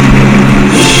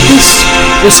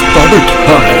this Father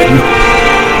Time.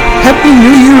 Happy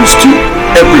New Year's to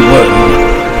everyone.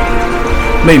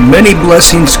 May many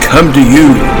blessings come to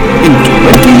you in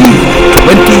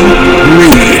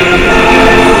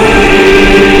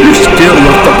 2023. You're still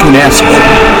a fucking asshole.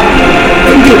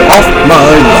 And get off my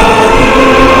lawn.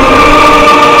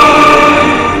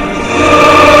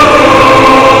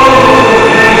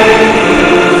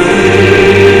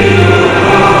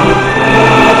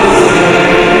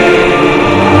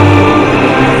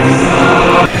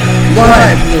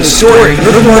 Live from the historic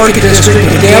River Market District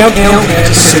in downtown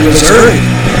Kansas City, Missouri,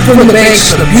 from the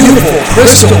banks of the beautiful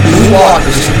crystal blue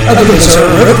waters of the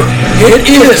Missouri River, it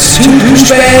is Two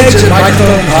Douchebags and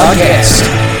Microphone Podcast.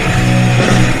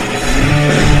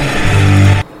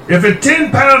 If a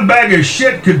 10-pound bag of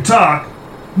shit could talk,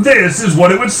 this is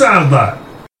what it would sound like.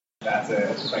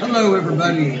 Hello,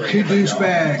 everybody. Two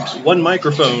Douchebags. One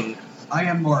microphone. I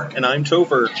am Mark. And I'm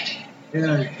Topher.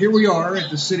 Here we are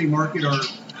at the city market, our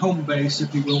home base,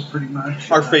 if you will, pretty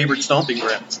much. Our favorite stomping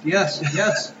grounds. Yes.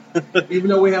 Even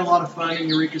though we had a lot of fun in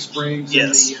Eureka Springs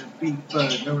and the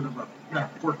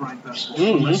pork rind festival.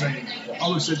 Mm-hmm. I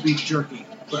almost said beef jerky.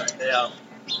 But yeah.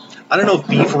 I don't know if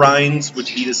beef rinds would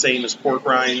be the same as pork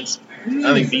rinds.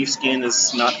 I think beef skin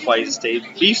is not quite as tasty.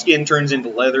 Beef skin turns into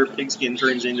leather. Pig skin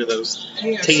turns into those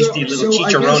tasty little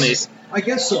chicharrones. I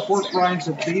guess the pork rinds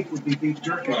of beef would be beef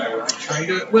jerky.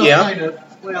 Kind of. Well,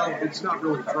 it's not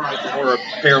really fried. Or a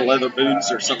pair of leather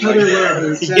boots or something like that. that.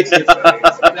 Boots. That's it.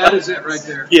 That is it right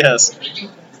there. Yes.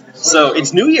 So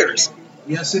it's New Year's.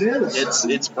 Yes, it is.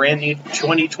 It's brand new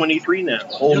 2023 now. A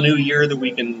whole new year that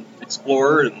we can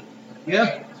explore and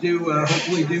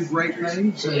hopefully do great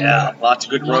things. And, lots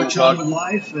of good remote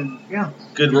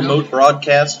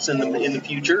broadcasts in the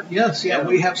future. Yes,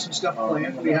 we have some stuff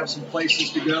planned. We have some places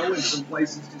to go and some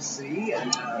places to see.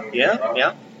 And,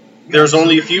 There's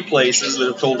only a few places that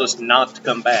have told us not to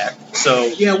come back.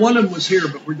 So one of them was here,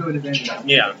 but we're doing it anyway.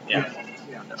 Yeah.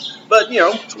 But,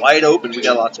 it's wide open. We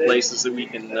got lots of places that we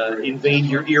can invade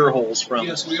your ear holes from.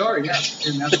 Yes, we are, and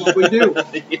that's what we do.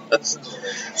 Yes.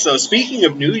 So, speaking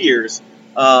of New Year's,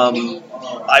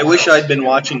 I wish I'd been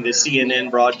watching the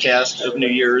CNN broadcast of New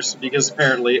Year's, because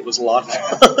apparently it was a lot of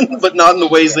fun, but not in the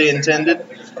ways they intended.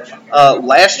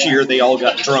 Last year, they all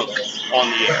got drunk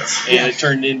on the air, and it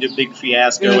turned into a big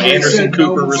fiasco. Anderson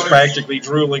Cooper was practically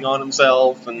drooling on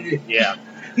himself, and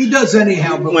He does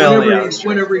anyhow, but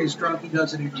whenever he's drunk, he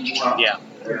does it even more. Yeah.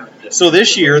 So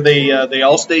this year, they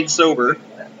all stayed sober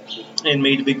and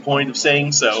made a big point of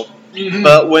saying so. Mm-hmm.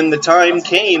 But when the time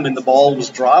came and the ball was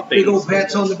dropping... Big old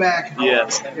pats on the back.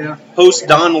 Yes. Yeah. Host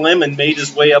Don Lemon made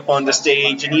his way up on the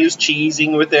stage, and he was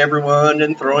cheesing with everyone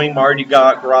and throwing Mardi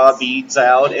Gras beads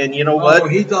out, and you know what? Oh,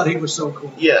 he thought he was so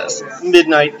cool. Yes. Yeah.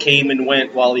 Midnight came and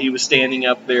went while he was standing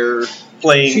up there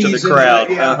playing to the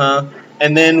crowd.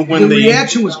 And then when the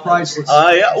reaction was priceless.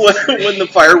 When the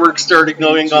fireworks started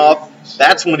going off,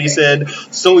 that's when he said,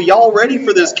 "So y'all ready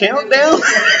for this countdown?"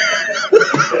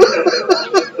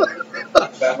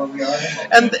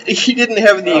 And he didn't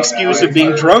have the excuse of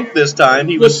being drunk this time.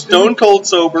 He was stone cold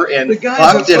sober and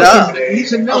fucked it up.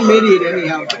 He's a known idiot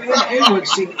anyhow. If anyone's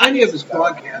seen any of his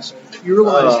broadcasts, you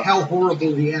realize how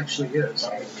horrible he actually is.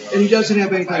 And he doesn't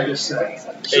have anything to say.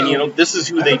 So, and, this is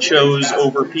who they chose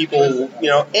over people,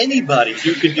 anybody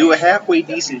who could do a halfway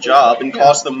decent job and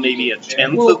cost them maybe a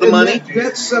tenth of the money.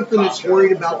 That's something that's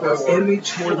worried about their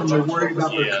image more than they're worried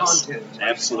about their content.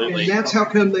 Absolutely. And that's how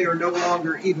come they are no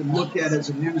longer even looked at as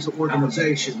a news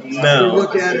organization. No. They're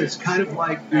looked at as kind of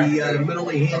like the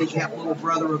mentally handicapped little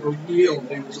brother of a real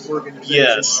news organization.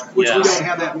 Yes. Which we don't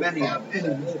have that many of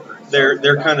anymore.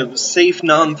 They're kind of safe,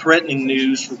 non-threatening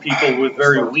news for people with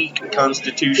very weak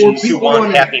constitutions who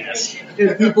want happiness.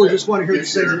 And people just want to hear the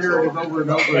same narrative over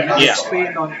and over and not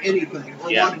expand on anything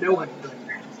or want to know anything.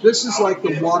 This is like the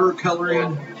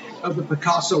watercoloring of the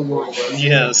Picasso world.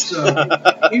 Yes. So,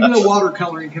 even though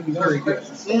watercoloring can be very good.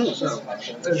 So,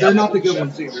 they're not the good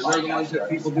ones either. They're the ones that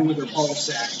people do with their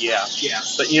ballsack. Yeah.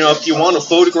 But, if you want a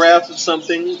photograph of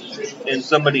something and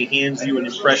somebody hands you an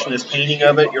impressionist painting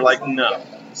of it, you're like, no.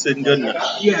 This isn't good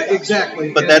enough. Yeah,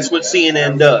 exactly. But that's what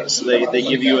CNN does. They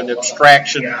give you an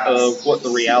abstraction of what the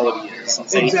reality is. And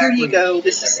say, here you go,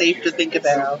 this is safe to think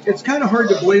about. It's kind of hard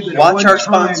to believe that watch our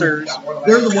sponsors.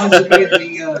 They're the ones that made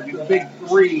the big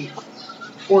 3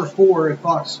 or 4 at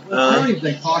Fox. I don't even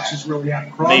think Fox is really out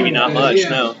crawling. Maybe not much,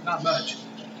 no. Not much.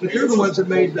 But they're the ones that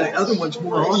made the other ones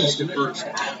more honest at first.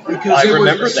 Because I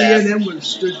remember that. CNN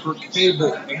stood for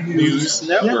Cable News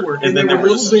Network. And they were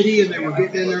little bitty, and they were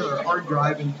getting in there on a hard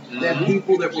drive, and they had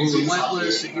people that were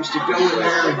relentless that used to go in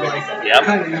there and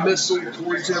kind of missile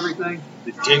towards everything.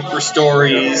 the dig for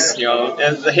stories,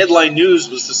 and the headline news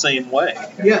was the same way.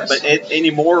 Yes. But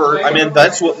anymore, I mean,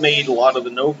 that's what made a lot of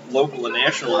the local and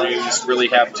national news really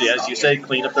have to, as you said,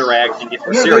 clean up their act and get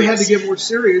more serious. They had to get more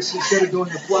serious instead of doing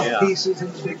the fluff pieces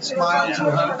and the big smiles and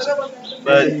hugs.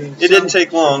 But it didn't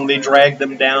take long. They dragged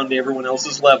them down to everyone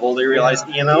else's level. They realized,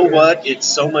 you know what? It's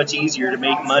so much easier to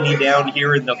make money down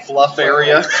here in the fluff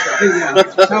area.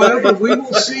 However, we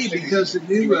will see, because the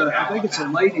new, I think it's a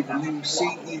lady, the new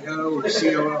CEO or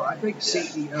COO, I think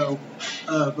CEO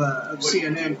of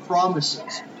CNN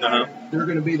promises they're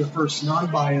going to be the first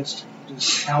non-biased,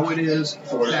 just how it is,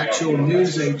 factual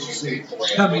news agency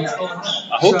coming up.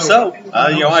 I hope so.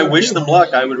 I wish them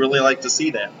luck. I would really like to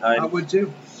see that. I would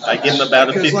too. I give them about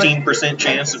a 15%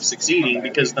 chance of succeeding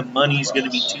because the money's going to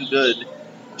be too good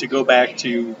to go back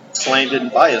to slanted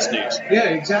and biased news. Yeah,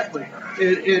 exactly.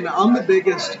 And I'm the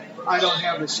biggest. I don't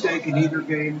have a stake in either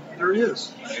game there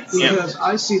is, because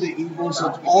I see the evils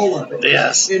of all of it.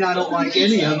 Yes. And I don't like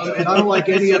any of them, and I don't like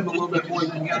any of them a little bit more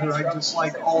than the other. I just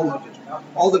like all of it.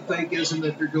 All the fakeism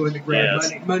that they're doing to grab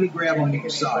money grab on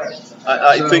each side.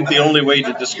 I think the only way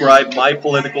to describe my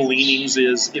political leanings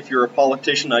is, if you're a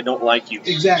politician, I don't like you.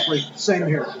 Exactly. Same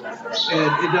here.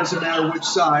 And it doesn't matter which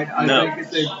side. I think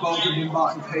that they've both have been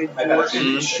bought and paid for,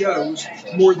 and it shows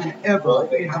more than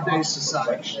ever in today's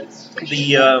society.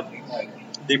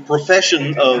 The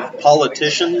profession of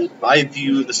politician, I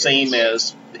view the same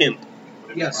as pimp.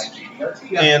 Yes.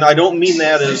 And I don't mean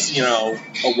that as,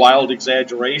 a wild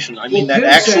exaggeration. I mean that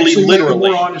pimps actually literally. Make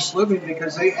a more honest living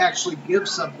because they actually give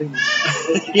something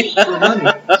for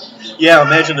money. Yeah,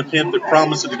 imagine a pimp that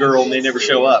promises a girl and they never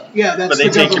show up. Yeah, that's but they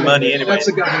take your money anyway. That's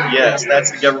the government. Yes,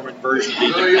 that's the government version.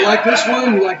 You like this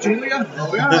one? You like Julia?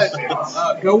 All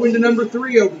right. Go into number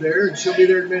 3 over there, and she'll be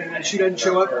there in a minute. And if she doesn't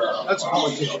show up, that's a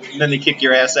politician. And then they kick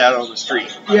your ass out on the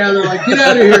street. Yeah, they're like, get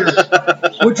out of here.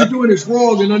 What you're doing is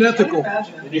wrong and unethical.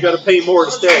 And you got to pay more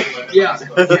to stay. Yeah.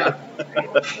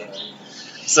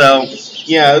 So,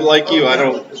 like you,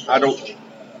 I don't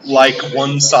like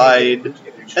one side.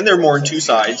 And there are more than 2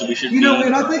 sides. We should.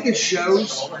 And I think it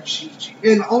shows,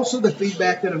 and also the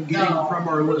feedback that I'm getting from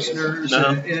our listeners,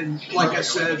 and like I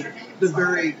said, the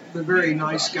very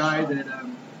nice guy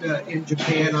that in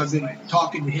Japan, I've been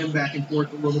talking to him back and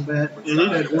forth a little bit.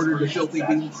 That ordered the Filthy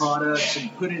Bean products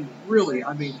and put in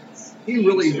he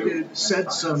really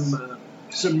said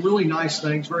some really nice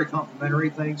things, very complimentary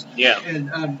things,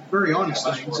 and very honest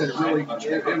things. And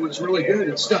it was really good.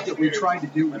 It's stuff that we tried to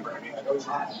do.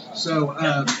 So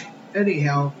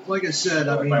anyhow, like I said,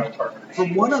 I mean,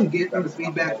 from what I'm getting, the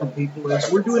feedback from people is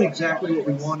we're doing exactly what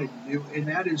we wanted to do, and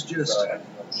that is just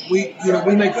we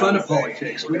make fun of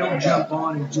politics. We don't jump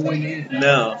on and join in.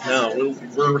 No,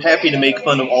 we're happy to make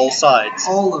fun of all sides.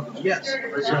 All of them, yes.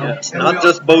 Yes, not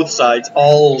just both sides,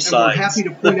 all sides. We're happy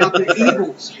to point out the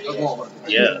evils of all of them.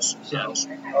 Yes.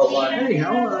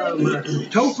 Anyhow,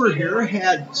 Topher here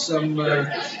had some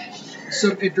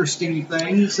interesting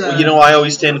things. I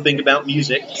always tend to think about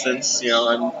music since,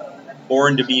 I'm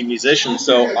born to be a musician,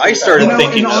 so I started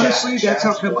thinking. And honestly, that's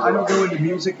how come I don't go into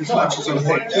music as much as I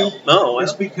want to. No.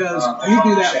 It's because you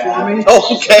do that for me.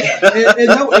 Oh, okay. and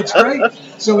no, it's great.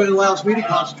 So it allows me to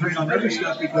concentrate on other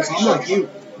stuff because I'm like you.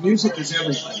 Music is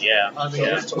everything. Yeah. I mean,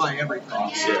 it's my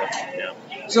everything. Yeah.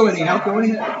 So anyhow, go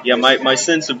ahead. Yeah, my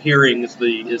sense of hearing is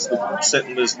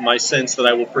my sense that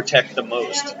I will protect the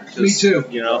most. Me too.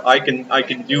 I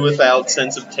can do without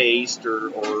sense of taste,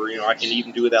 or I can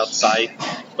even do without sight.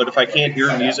 But if I can't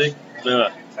hear music,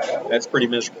 that's pretty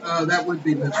miserable. That would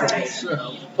be miserable.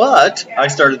 So. But I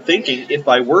started thinking, if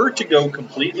I were to go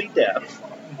completely deaf,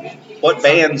 what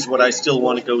bands would I still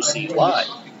want to go see live?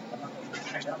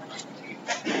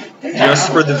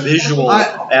 Just for the visual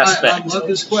aspect. I love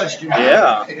this question.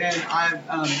 Yeah. And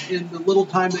I've, in the little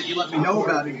time that you let me know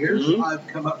about it here, I've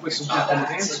come up with some definite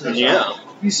answers. Yeah.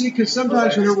 You see, because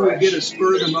sometimes whenever we get a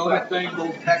spur of the moment thing,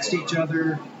 we'll text each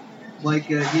other. I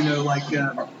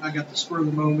got the spur of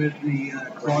the moment, the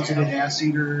closeted ass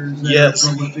eaters,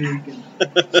 prolific,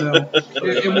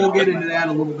 and we'll get into that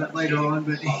a little bit later on.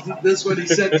 But this what he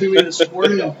said to me this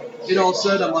morning, and all of a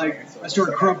sudden I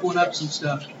started crumpling up some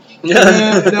stuff. No,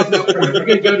 we're going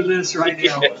to go to this right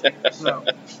now. So.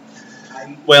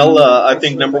 Well, I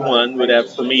think number one would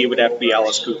have to be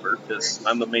Alice Cooper, because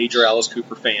I'm a major Alice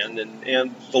Cooper fan,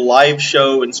 and the live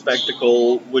show and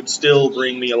spectacle would still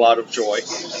bring me a lot of joy,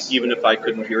 even if I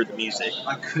couldn't hear the music.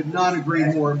 I could not agree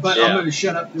more, but I'm going to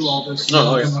shut up through all this.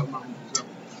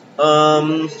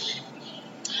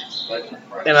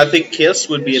 And I think Kiss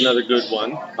would be another good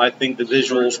one. I think the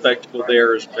visual spectacle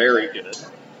there is very good.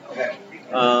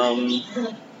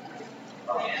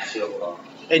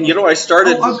 And I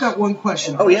started. Oh, I've got one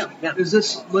question. Oh yeah. Is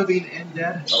this living and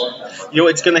dead?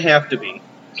 It's going to have to be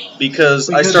because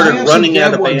I started running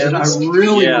out of bands. That I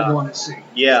really want to see.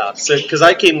 Yeah, because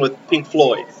I came with Pink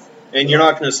Floyd, and you're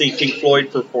not going to see Pink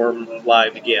Floyd perform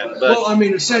live again. But, well, I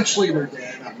mean, essentially they're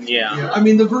dead. I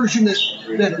mean, the version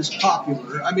that is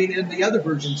popular. I mean, and the other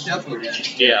version's definitely dead.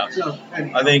 Yeah. So,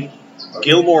 anyway. I think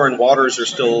Gilmore and Waters are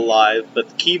still alive, but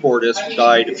the keyboardist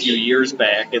died a few years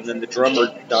back, and then the drummer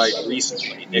died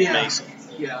recently, Nick Mason.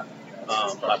 Yeah.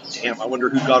 I wonder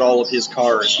who got all of his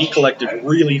cars. He collected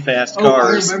really fast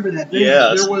cars. I remember that.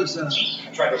 Yes. There was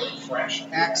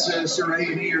Axis or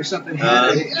A&E or something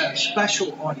had a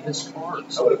special on his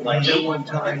cars at one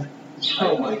time.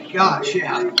 Oh my gosh,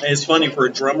 yeah. And it's funny, for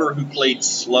a drummer who played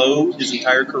slow his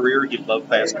entire career, he loved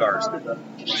fast cars.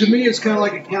 To me, it's kind of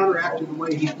like a counteract to the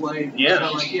way he played. Yeah. Kind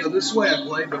of like, this is the way I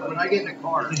play, but when I get in a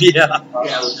car. Yeah.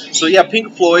 So,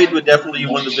 Pink Floyd would definitely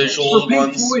be one of the visual For Pink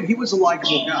ones. Floyd, he was a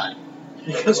likable guy.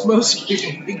 Because most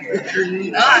people think that they're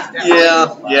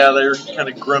not. Yeah, they're kind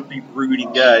of grumpy,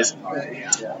 brooding guys.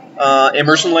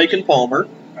 Emerson, Lake and Palmer.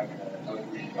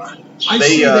 I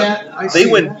see that. They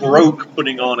went broke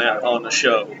putting on a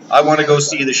show. I want to go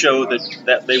see the show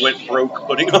that they went broke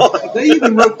putting on. They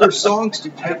even wrote their songs to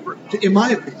temper, in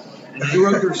my opinion, they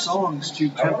wrote their songs to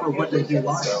temper what they do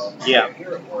live. Yeah.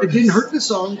 It didn't hurt the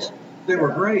songs. They were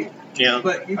great. Yeah.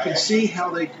 But you could see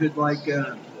how they could,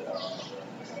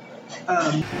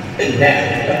 And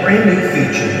now, a brand new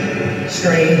feature,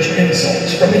 Strange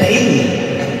Insults from an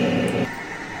Alien.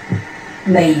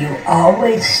 May you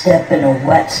always step in a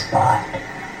wet spot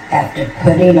after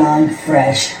putting on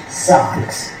fresh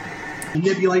socks.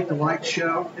 Manipulate the light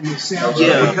show and the sounds of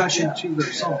percussion to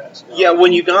their songs. Yeah,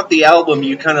 when you got the album,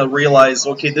 you kind of realize,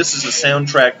 okay, this is a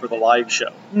soundtrack for the live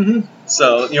show. Mm-hmm.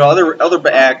 So, other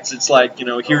acts, it's like,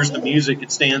 here's the music,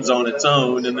 it stands on its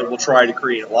own, and then we'll try to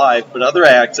create it live. But other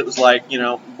acts, it was like,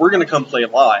 we're going to come play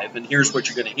live, and here's what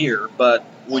you're going to hear. But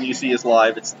when you see us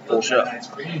live, it's the full show.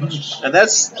 And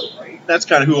that's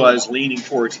kind of who I was leaning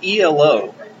towards.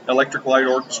 ELO, Electric Light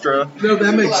Orchestra. No,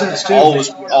 that makes sense too.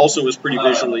 Also was pretty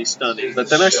visually stunning. But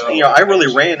then I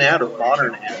really ran out of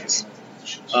modern acts,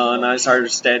 and I had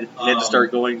to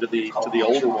start going to the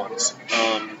older ones.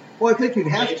 Well, I think you'd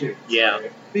have to. Yeah.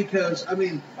 Because,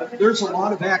 there's a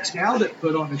lot of acts now that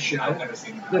put on a show that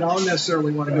I don't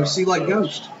necessarily want to go see, like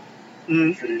Ghost.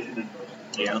 Mm-hmm.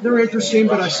 Yeah. They're interesting,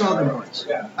 but I saw them once.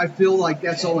 I feel like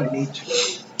that's all I need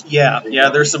to. Yeah,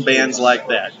 there's some bands like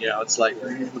that. It's like,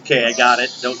 okay, I got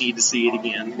it. Don't need to see it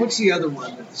again. What's the other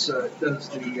one that does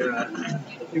the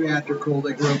theatrical?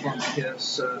 They grew up on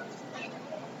Kiss.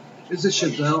 Is it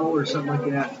Chevelle or something like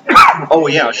that? Oh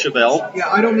yeah, Chevelle. Yeah,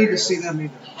 I don't need to see them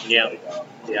either.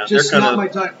 Yeah. Just not my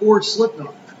type. Or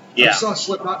Slipknot. Yeah. I saw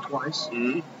Slipknot twice.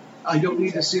 Mm-hmm. I don't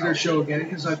need to see their show again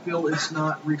because I feel it's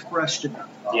not refreshed enough.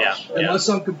 Yeah. Unless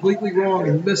I'm completely wrong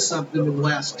and missed something in the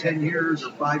last 10 years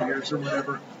or 5 years or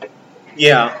whatever.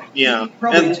 Yeah.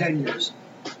 Probably 10 years.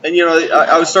 And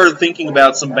I started thinking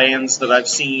about some bands that I've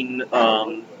seen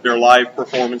their live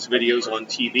performance videos on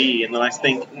TV, and then I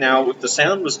think, now if the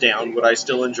sound was down, would I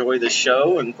still enjoy the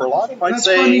show? And for a lot of them, I'd That's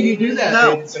say funny you do that.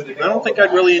 no. I don't think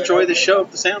I'd really enjoy the show if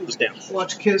the sound was down.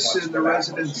 Watch Kiss in the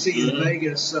residency in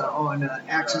Vegas on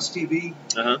Access TV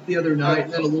the other night,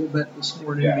 and then a little bit this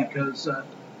morning because I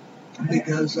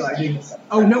didn't.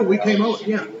 Oh no, we came over.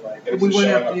 Yeah, we went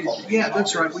out.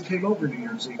 That's right. We came over New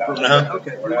Year's Eve.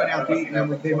 Okay, we went out to eat and then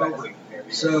we came over.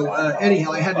 So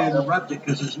anyhow, I had to interrupt it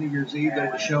because it was New Year's Eve. They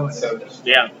were showing it.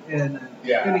 Yeah. And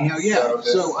anyhow,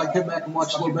 so I came back and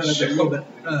watched a little bit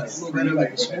of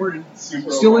it this morning.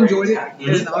 Still enjoyed it,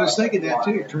 and I was thinking that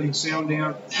too. Turn the sound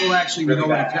down. Well, actually, you'd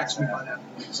already texted me by that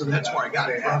point, so that's where I got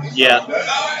it from. Yeah.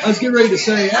 I was getting ready to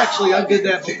say, actually, I did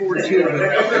that before too, but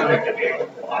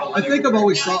I think I've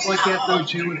always thought like that though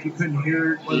too. If you couldn't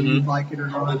hear it, whether you like it or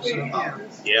not. So,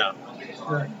 Yeah.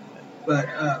 But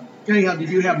anyhow, did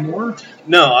you have more?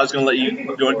 No, I was going to let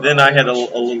you go. Then I had a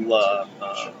little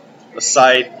a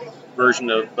side version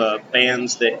of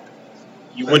bands that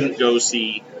you wouldn't go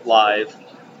see live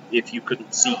if you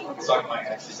couldn't see.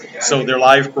 So their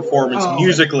live performance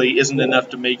musically isn't enough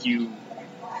to make you.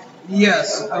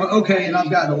 Yes. Okay, and I've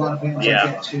gotten a lot of bands like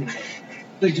that too.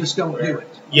 They just don't do it.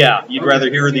 Yeah, you'd rather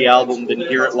hear the album than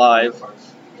hear it live.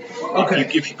 Okay.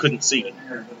 If you couldn't see.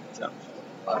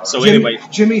 So anyway.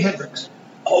 Jimi Hendrix.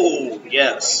 Oh,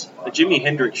 yes. The Jimi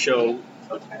Hendrix show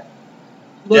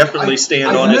definitely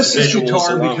stand on its visuals his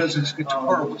guitar alone. because his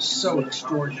guitar was so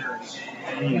extraordinary.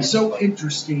 and so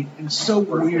interesting and so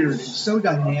weird and so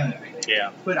dynamic.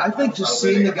 Yeah. But I think just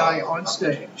seeing the guy on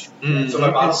stage and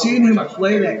seeing him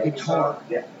play that guitar,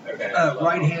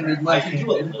 right-handed,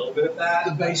 left-handed,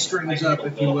 the bass strings up,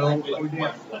 if you will, or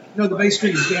down. No, the bass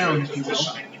strings down, if you will.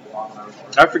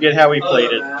 I forget how he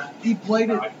played it. He played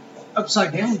it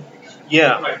upside down.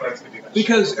 Yeah.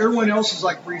 Because everyone else is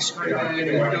like re-screaming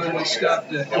and doing this stuff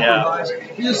to improvise.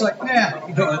 He's just like,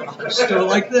 I'm just doing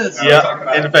like this.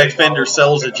 Yeah, and in fact, Fender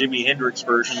sells a Jimi Hendrix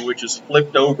version, which is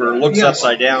flipped over, looks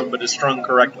upside down, but is strung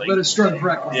correctly.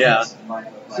 Yeah.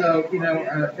 So,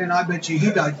 and I bet you he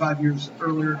died 5 years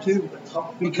earlier, too,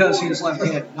 because he was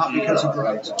left-handed, not because of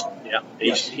drugs. Yeah,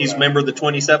 he's a member of the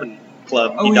 27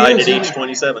 Club. He died at age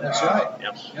 27. That's right.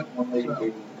 Yep.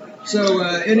 So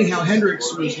anyhow,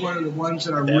 Hendrix was one of the ones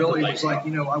that I really was like,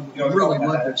 I would really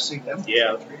love to have seen him.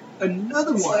 Yeah.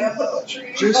 Another one,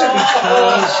 just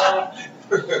because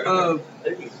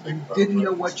didn't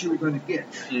know what you were going to get,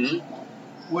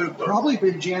 would have probably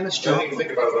been Janis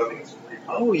Joplin.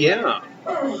 Oh, yeah.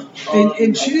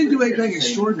 And she didn't do anything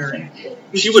extraordinary.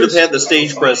 She would have had the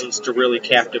stage presence to really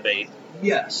captivate.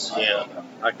 Yes. Yeah,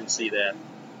 I can see that.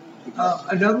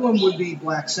 Another one would be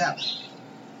Black Sabbath.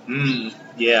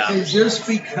 Yeah. And just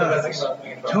because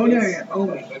Tony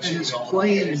Iommi and his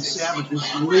playing in Sabbath is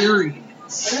leering,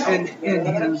 and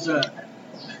his not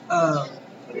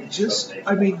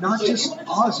just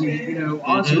Ozzy.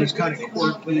 Ozzy was kind of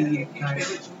quirky and kind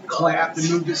of clapped and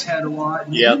moved his head a lot.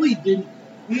 And really didn't.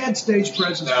 He had stage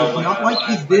presence, but not like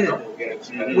he did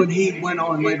when he went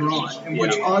on later on. And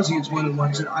which Ozzy is one of the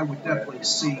ones that I would definitely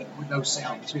see with no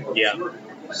sound too. Yeah.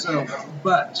 So,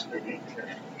 but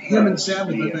him and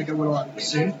Sabbath, I think I would like to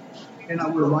see. And I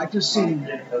would like to see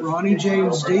Ronnie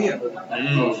James Dio,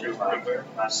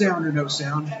 sound or no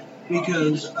sound,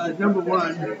 because number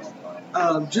one,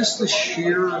 just the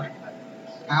sheer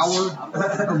power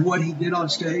of what he did on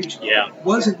stage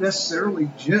wasn't necessarily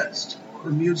just the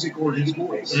music or his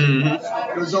voice.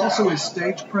 It was also his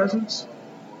stage presence,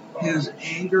 his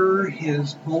anger,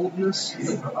 his boldness,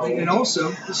 and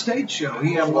also the stage show.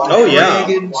 He had a lot of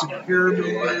dragons and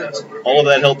pyramids. All of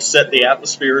that helps set the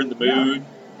atmosphere and the mood.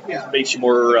 Yeah. Makes you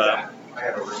more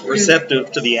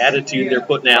receptive to the attitude they're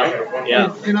putting out.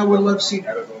 Yeah. And I would love to see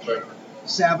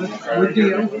Sabbath with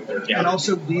Dio, and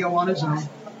also Dio on his own.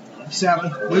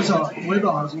 Sabbath with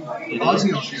Ozzy,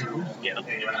 Ozzy on his own. Yeah.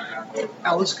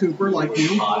 Alice Cooper like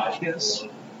you, Kiss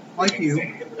like you.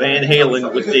 Van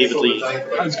Halen with David Lee.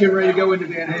 I was getting ready to go into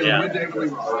Van Halen with David Lee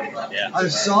Roth. Yeah. I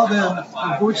saw them,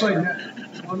 unfortunately,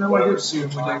 I did see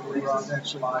them with David Lee Roth,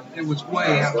 actually. It was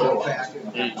way after the fact.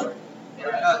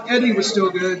 Eddie was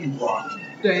still good, and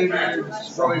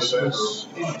David's voice was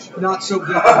not so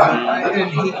good,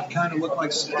 and he kind of looked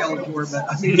like Skeletor, but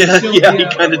I mean, he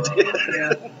kind of did.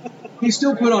 Yeah. He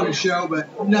still put on a show,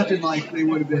 but nothing like they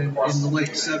would have been in the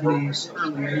late 70s,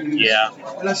 early 80s. Yeah.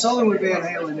 And I saw them with Van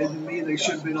Halen, and to me, they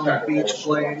should have been on the beach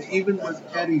playing, even with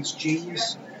Eddie's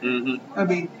genius. I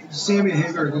mean, Sammy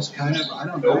Hagar was kind of, I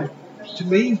don't know. To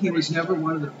me, he was never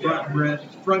one of the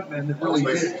frontmen that really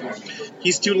did it.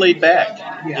 He's too laid back.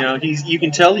 Yeah. You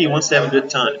can tell he wants to have a good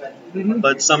time.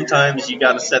 But sometimes you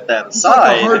got to set that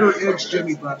aside. He's like a harder edge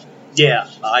Jimmy Buffett. Yeah,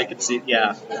 I could see.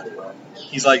 Yeah,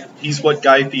 he's what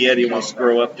Guy Fieri wants to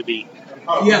grow up to be.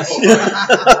 Yes.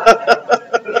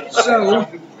 So,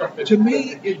 to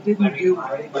me, it didn't do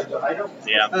it.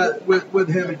 Yeah. With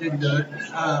him, it didn't do it.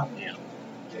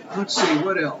 Let's see,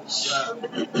 what else?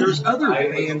 There's other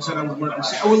bands that I would love to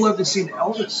see. I would love to see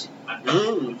Elvis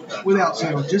without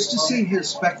sound, just to see his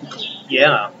spectacle.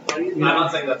 Yeah.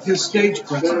 His stage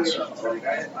presence.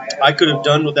 I could have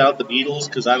done without the Beatles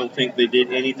because I don't think they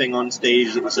did anything on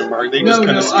stage that was remarkable. They just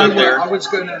kind of stood there. I was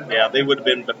gonna. Yeah, they would have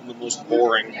been the most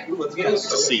boring to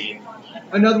see.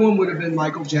 Another one would have been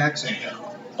Michael Jackson.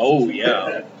 Oh,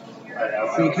 yeah.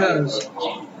 Because,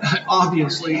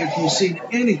 obviously, if you've seen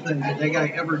anything that guy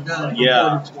ever done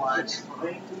performance-wise,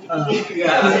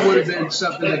 it would have been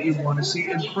something that you'd want to see.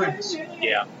 And Prince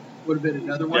would have been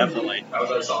another one. Definitely.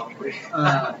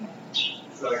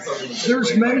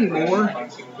 There's many more,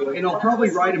 and I'll probably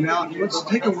write them out. Let's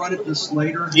take a run at this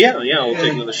later. Yeah, we'll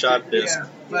take another shot at this. Yeah,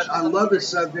 but I love this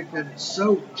subject that it's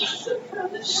so makes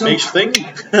you think.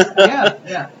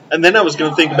 Yeah. And then I was going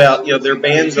to think about, there are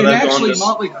bands that I've gone to. Actually,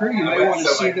 Motley Crue, you may want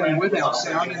to see them without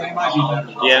sound, and they might be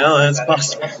better. Yeah, that's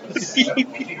possible.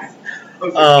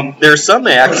 There are some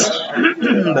acts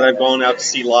that I've gone out to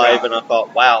see live, and I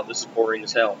thought, wow, this is boring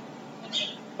as hell.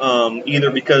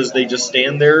 Either because they just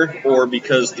stand there, or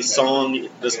because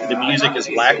the music is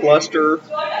lackluster,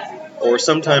 or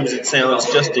sometimes it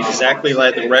sounds just exactly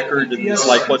like the record, and it's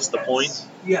like, what's the point?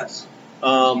 Yes.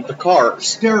 The Cars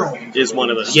Sterile. is one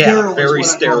of those. Sterile Yeah, is very what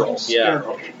I sterile. call it. Yeah.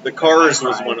 Sterile. The Cars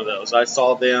was one of those. I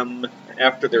saw them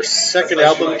after their second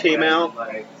album came out.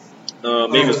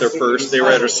 Maybe it was their first. They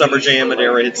were at a summer jam at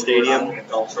Arrowhead Stadium.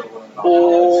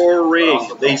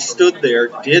 Boring. They stood there,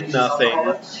 did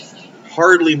nothing,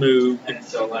 hardly moved.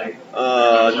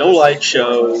 No light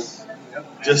show.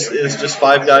 It was just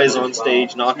five guys on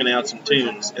stage knocking out some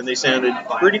tunes, and they sounded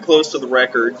pretty close to the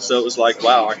record. So it was like,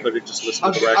 wow, I could have just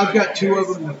listened to the record. I've got two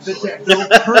of them that fit that bill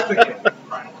perfectly.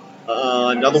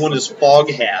 Another one is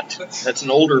Foghat. That's an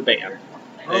older band.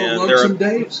 And Lonesome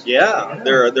Daves. Yeah,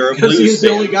 they're a Because blues he's the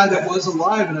band. only guy that was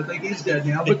alive, and I think he's dead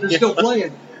now, but they're still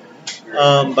playing.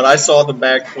 But I saw them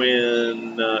back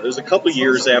when it was a couple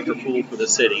years after Fool for the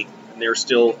City, and they're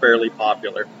still fairly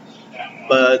popular.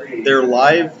 But their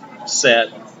live set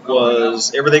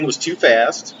everything was too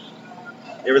fast.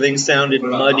 Everything sounded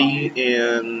muddy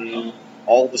and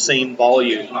all the same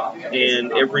volume,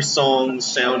 and every song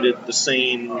sounded the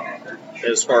same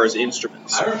as far as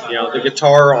instruments. The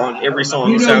guitar on every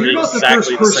song sounded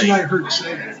exactly the same. You're not the first person I heard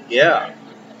say that. Yeah.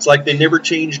 It's like they never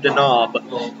changed a knob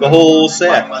the whole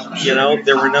set.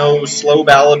 There were no slow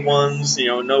ballad ones,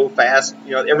 no fast,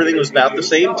 everything was about the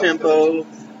same tempo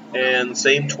and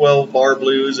same 12-bar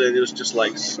blues, and it was just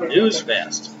like snooze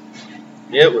fest.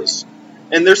 It was.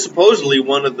 And they're supposedly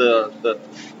one of the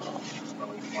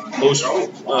most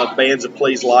bands that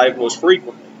plays live most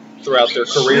frequently throughout their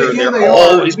career. Yeah, they're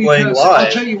always playing live.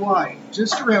 I'll tell you why.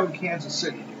 Just around Kansas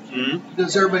City. Mm-hmm.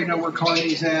 Does everybody know where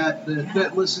Kearney's at?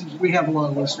 That listens. We have a lot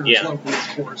of listeners locally,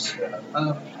 of course.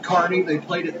 Kearney, they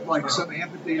played at like some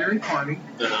amphitheater in Kearney.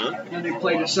 Uh-huh. Then they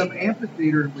played at some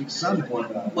amphitheater in Lee Summit,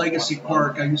 Legacy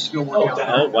Park. I used to go work out there.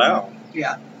 Oh, wow.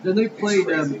 Yeah. Then they played,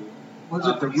 was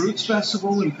it the Roots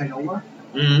Festival in Paola,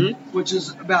 which is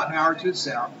about an hour to the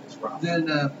south. Then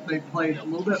they played a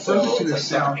little bit further to the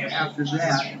south after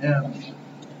that.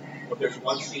 It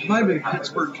might have been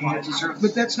Pittsburgh, Kansas,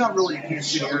 but that's not really a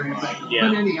Kansas City area. But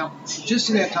anyhow, just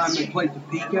in that time they played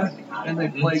Topeka and they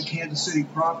played Kansas City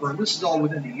proper. And this is all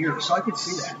within a year, so I could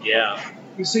see that. Yeah.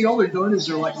 You see, all they're doing is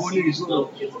they're like one of these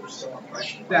little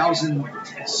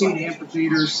 1,000-seat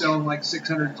amphitheaters selling like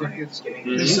 600 tickets.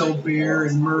 They sell beer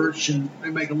and merch, and they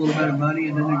make a little bit of money,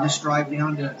 and then they just drive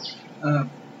down to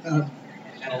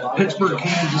Pittsburgh,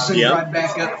 Kansas, and drive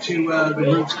back up to the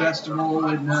Roots Festival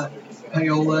and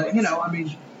Paola.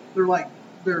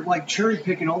 They're like cherry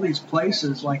picking all these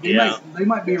places. Like they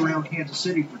might be around Kansas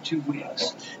City for 2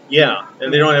 weeks. Yeah,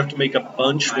 and they don't have to make a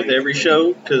bunch with every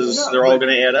show because they're all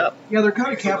going to add up. Yeah, they're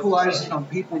kind of capitalizing on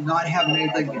people not having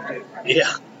anything to do.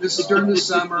 Yeah. This is during the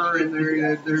summer, and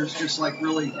there's just like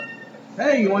really,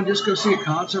 hey, you want to just go see a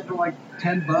concert for like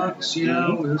 $10?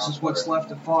 This is what's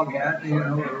left of Foghat,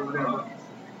 or whatever.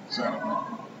 So,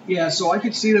 yeah, so I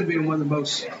could see them being one of the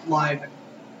most live.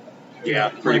 Yeah,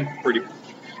 pretty,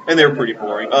 and they were pretty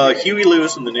boring. Huey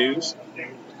Lewis and the News.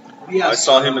 Yes. I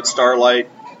saw him at Starlight.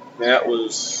 It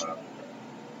was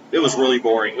really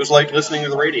boring. It was like listening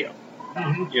to the radio.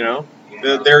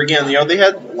 Mm-hmm. There again, they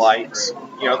had lights.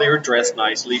 They were dressed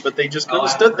nicely, but they just kind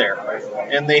of stood there.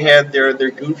 And they had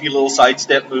their goofy little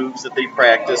sidestep moves that they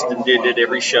practiced and did at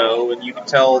every show, and you could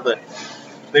tell that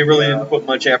they really didn't put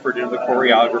much effort into the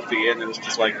choreography, and it was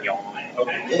just like yawn.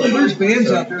 There's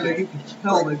bands out there that you can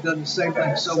tell they've done the same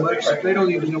thing so much that they don't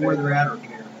even know where they're at or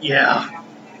care. Yeah.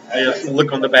 They just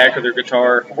look on the back of their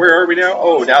guitar. Where are we now?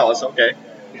 Oh, Dallas. Okay.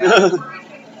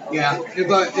 Yeah.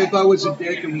 If I was a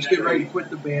dick and was getting ready to quit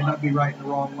the band, I'd be writing the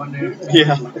wrong one there.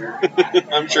 Yeah.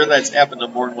 I'm sure that's happened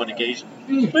on more than one occasion.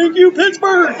 Thank you,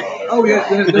 Pittsburgh. Oh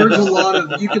yeah, there's a lot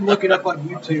of. You can look it up on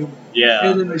YouTube. Yeah.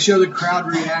 And then they show the crowd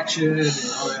reaction and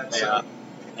all that stuff.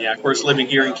 Yeah, of course, living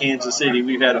here in Kansas City,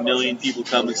 we've had 1 million people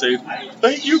come and say,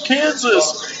 thank you,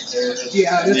 Kansas.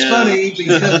 Yeah, it's funny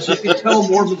because you can tell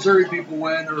more Missouri people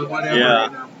went or whatever.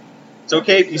 Yeah. It's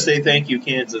okay if you say thank you,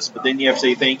 Kansas, but then you have to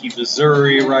say thank you,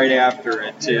 Missouri, right after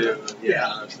it, too.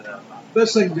 Yeah.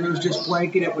 Best thing to do is just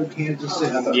blanket it with Kansas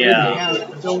City. Yeah.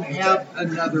 Don't have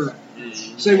another.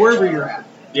 Say wherever you're at.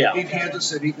 Yeah. In Kansas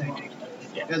City, thank you.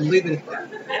 Yeah. And leave it at that.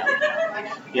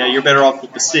 Yeah, you're better off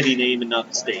with the city name and not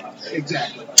the state.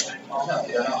 Exactly.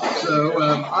 So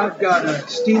I've got a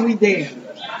Steely Dan.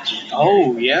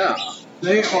 Oh, yeah.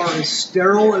 They are as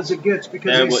sterile as it gets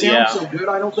because they sound so good.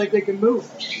 I don't think they can move.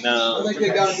 No. I think they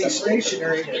got to be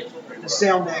stationary to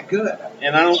sound that good.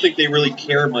 And I don't think they really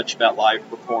care much about live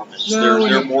performance. No,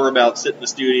 they're more about sitting in the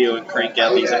studio and crank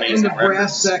out these amazing in the records.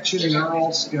 brass section, they're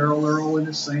all sterile. They're all in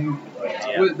the same.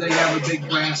 Yeah. They have a big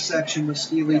brass section with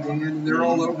Steely Dan, and they're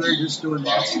all over there just doing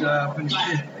that stuff, and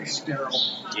it's sterile.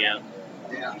 Yeah.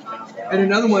 Yeah. And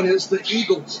another one is the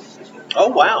Eagles. Oh,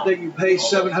 wow. That you pay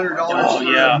 $700 for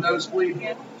a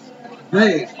nosebleed.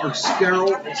 They are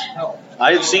sterile as hell.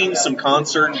 I have seen some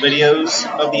concert videos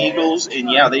of the Eagles, and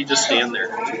they just stand there.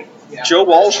 Yeah. Joe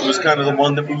Walsh was kind of the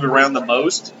one that moved around the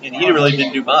most, and he really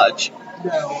didn't do much.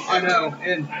 No, I know.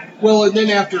 And then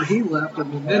after he left,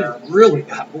 then it really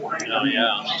got boring. Oh,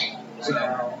 yeah. So,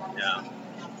 yeah.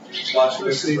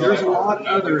 Let's see, there's a lot of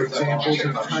other examples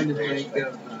I'm trying to think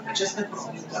of.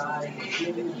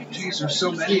 Geez, there's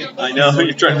so many of them. I know,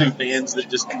 you're trying to do bands that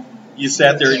just, you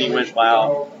sat there and you went,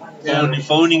 wow.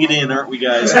 Phoning it in, aren't we,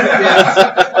 guys?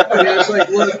 Yeah, it's like,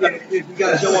 look, if you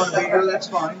guys don't want to be here, that's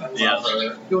fine. Yeah.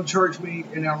 Don't charge me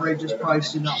an outrageous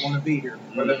price to not want to be here.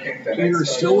 Either it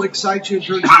still excites you and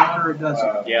turns you on, or it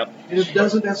doesn't. Yeah. And if it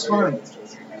doesn't, that's fine.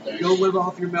 Go live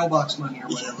off your mailbox money or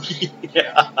whatever.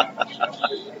 Yeah.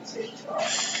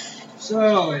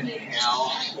 So,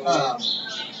 anyhow,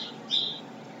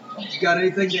 got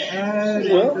anything to add?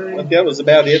 Well, that was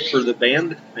about it for the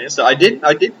band. So I did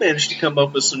manage to come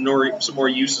up with some more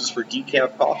uses for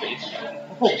decaf coffee.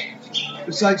 Oh,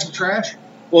 besides the trash?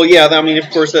 Well, yeah. I mean, of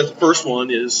course, that's the first one.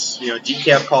 Is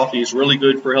decaf coffee is really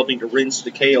good for helping to rinse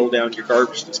the kale down your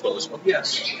garbage disposal.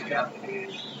 Yes. Yeah.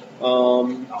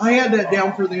 I had that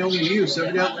down for the only use,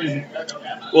 evidently.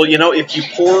 Well, if you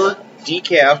pour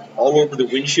decaf all over the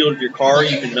windshield of your car,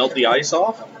 you can melt the ice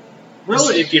off.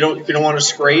 Really? If you don't want to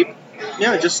scrape,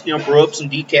 just brew up some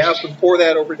decaf and pour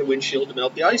that over the windshield to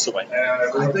melt the ice away.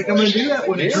 I think I'm going to do that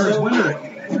when it turns winter.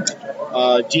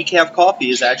 Decaf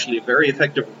coffee is actually a very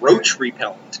effective roach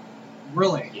repellent.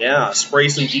 Really? Yeah, spray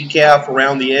some decaf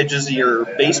around the edges of your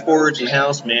baseboards and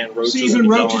house, man. Roaches. See, even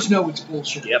roaches know it's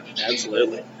bullshit. Yep,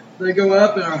 absolutely. They go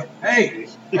up and are, hey,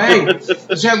 is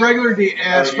that regular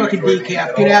ass fucking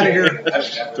decaf? Get out of here.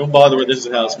 Don't bother with this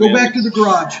house, man. Go back to the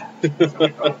garage.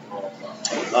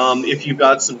 If you've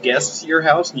got some guests at your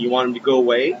house and you want them to go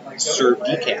away, serve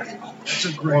decaf. That's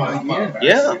a great idea.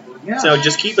 Yeah. So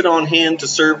just keep it on hand to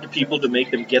serve to people to make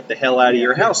them get the hell out of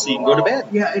your house so you can go to bed.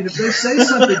 Yeah, and if they say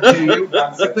something to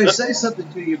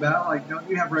you, about, like, don't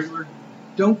you have regular...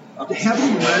 Have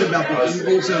you read about the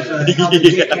evils of how they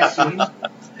get caffeine?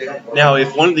 Now,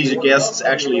 if one of these guests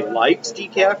actually likes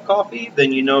decaf coffee,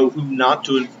 then you know who not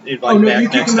to invite back next time. Oh, no, you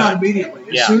kick them out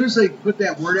immediately. As soon as they put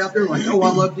that word out there, like, oh,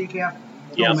 I love decaf,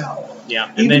 throw them out. Yeah.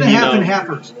 And even then, the half and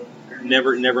halfers.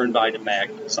 Never invite them back.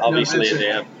 So obviously, they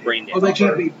have brain damage.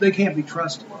 Oh, they can't be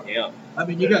trusted. Yeah. I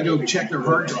mean, you got to go check their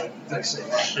hard drive, they say.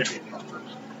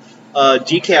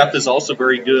 Decaf is also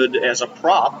very good as a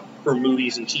prop for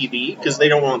movies and TV because they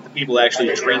don't want the people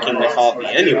actually drinking the coffee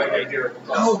anyway.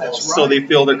 Oh, that's right. So they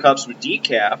fill their cups with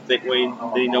decaf. That way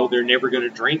they know they're never going to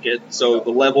drink it, so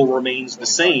the level remains the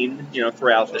same,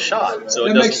 throughout the shot. So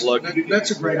it doesn't look.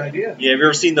 That's a great idea. Yeah, have you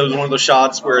ever seen one of those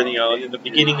shots where in the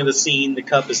beginning of the scene the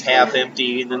cup is half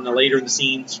empty, and then later in the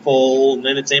scene's full, and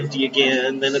then it's empty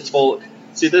again, then it's full.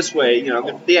 See, this way,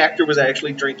 the actor was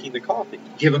actually drinking the coffee.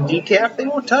 Give them decaf, they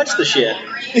won't touch the shit.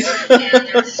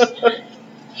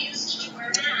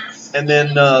 And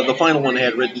then the final one I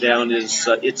had written down is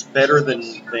it's better than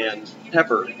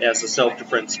pepper as a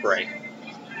self-defense spray.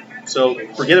 So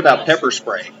forget about pepper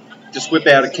spray. Just whip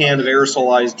out a can of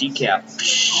aerosolized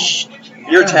decaf.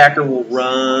 Your attacker will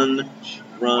run,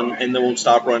 and they won't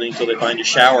stop running until they find a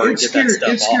shower and get that stuff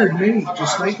off. It scared me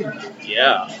just thinking of it.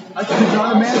 Yeah. I could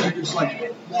not imagine just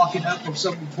like walking up and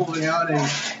someone pulling out a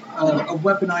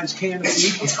weaponized can of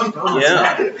decaf.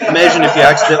 Yeah. Imagine if you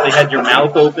accidentally had your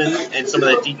mouth open and some of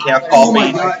that decaf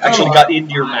coffee actually got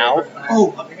into your mouth.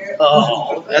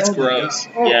 Oh, that's gross.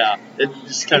 Yeah. It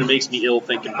just kind of makes me ill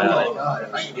thinking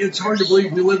about it. It's hard to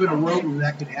believe we live in a world where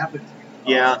that could happen.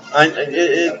 Yeah,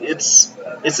 it's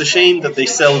a shame that they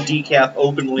sell decaf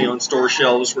openly on store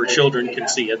shelves where children can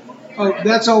see it. Oh,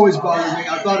 that's always bothered me.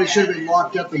 I thought it should have been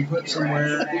locked up and put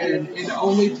somewhere and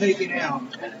only taken out.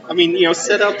 I mean,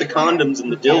 set out the condoms and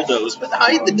the dildos, but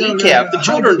hide the decaf. The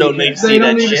children don't need to see that shit. They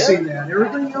don't need to see that.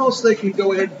 Everything else they can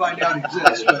go ahead and find out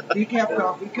exists, but decaf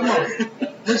coffee, come on.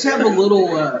 Let's have a little...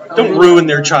 don't ruin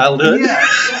their childhood. Yeah.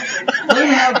 Let them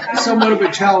have somewhat of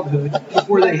a childhood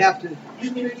before they have to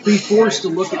be forced to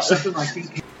look at something like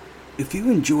decaf. If you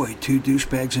enjoy two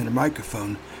douchebags and a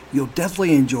microphone, you'll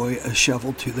definitely enjoy a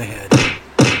shovel to the head.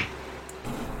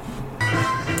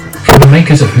 From the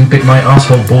makers of Who Bit My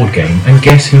Asshole board game and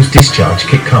Guess Whose Discharge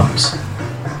Kit comes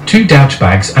 2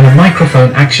 douchebags and a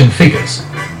microphone action figures.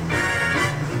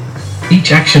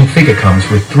 Each action figure comes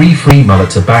with 3 free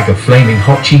mullets, a bag of flaming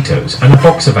hot Cheetos, and a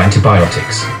box of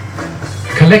antibiotics.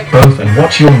 Collect both and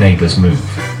watch your neighbors move.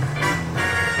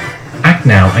 Act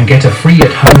now and get a free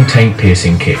at-home taint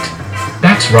piercing kit.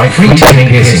 That's right, free taint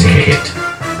piercing kit.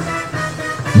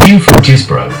 New from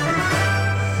Jizbro.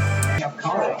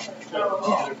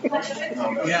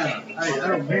 Yeah, I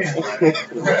don't know.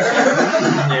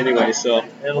 Anyway, so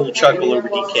had a little chuckle over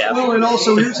decaf. Well, and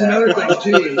also here's another thing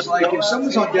too. Is like if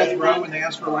someone's on death row and they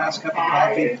ask for the last cup of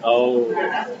coffee,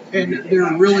 and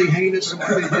they're really heinous in what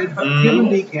they did, give them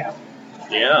decaf.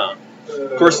 Yeah.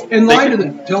 Of course, and lie to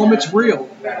them. Tell them it's real.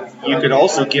 You could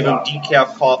also give them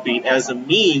decaf coffee as a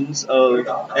means of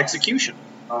execution.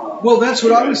 Well, that's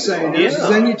what I was saying. Is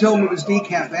then you tell them it was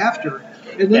decaf after,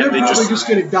 and then they're probably just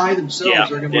going to die themselves.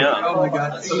 They're going to be like, oh my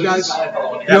God, you guys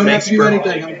don't have to do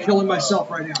anything. I'm killing myself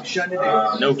right now. Shutting it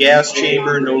down. No gas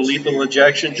chamber, no lethal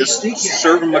injection. Just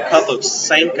serve them a cup of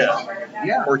Sanka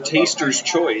or Taster's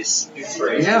Choice.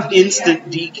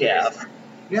 Instant decaf.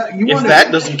 Yeah, if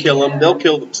that doesn't kill them, they'll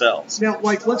kill themselves. Now,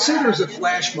 like, let's say there's a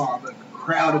flash mob, a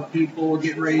crowd of people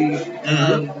getting ready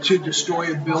to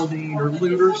destroy a building or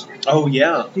looters. Oh,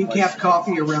 yeah. Decaf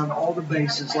coffee around all the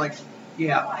bases. Like,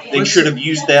 they should have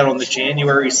used that on the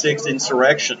January 6th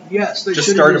insurrection. Yes, they just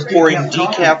should started have pouring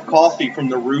decaf coffee from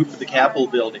the roof of the Capitol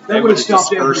building. That would have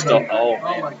stopped everything. Oh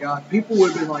my God. People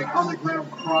would have been like on the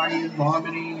ground crying,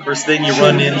 vomiting. First thing you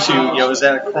run into, is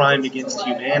that a crime against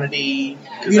humanity?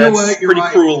 You know what? You're pretty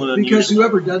cruel and unusual. Because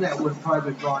whoever done that would have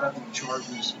probably been brought up in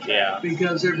charges. Yeah.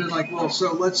 Because they've been like, well,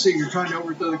 so let's see, you're trying to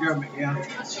overthrow the government. Yeah.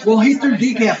 Well, he threw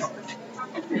decaf on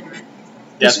it.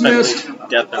 Dismissed.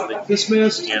 Definitely.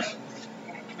 Dismissed. Yeah.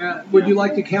 Would you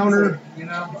like to counter?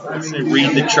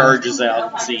 Read the charges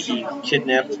out and see he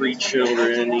kidnapped 3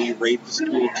 children, he raped a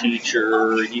school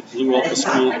teacher, he blew up a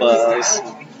school bus.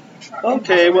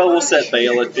 Okay, well, we'll set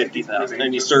bail at $50,000.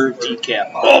 And you serve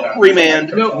decaf. Oh,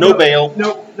 remand. No bail.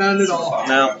 Nope, none at all.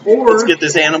 No. Let's get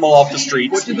this animal off the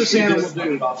streets. What did this animal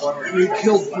do? He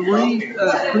killed 3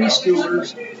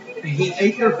 preschoolers. He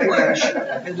ate their flesh,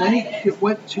 and then he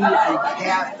went to a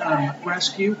cat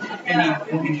rescue, and he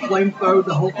flamethrowed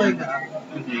the whole thing up.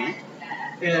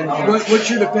 And what's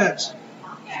your defense?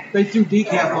 They threw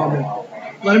decaf on me.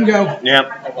 Let him go.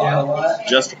 Yeah.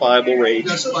 Justifiable rage.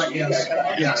 Yes.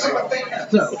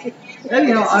 So,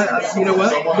 anyhow, you know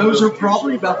what? Those are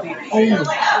probably about the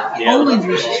only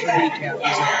uses for decaf.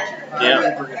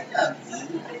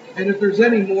 And if there's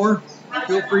any more,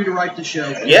 feel free to write the show.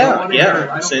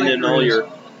 Yeah. Send in all your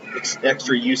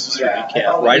extra uses for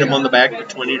decaf. Write them on the back of a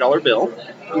 $20 bill.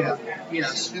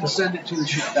 Yes, and send it to the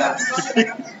show.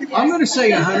 I'm going to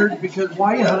say 100 because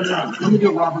why 100? I'm going to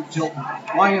do Robert Tilton.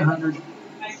 Why 100?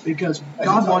 Because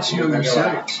God wants you to know you're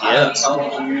serious. Yes.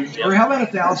 Or how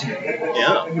about 1,000?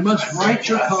 Yeah. You must write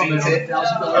your comment on a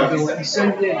 $1,000 bill and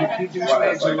send it in to 2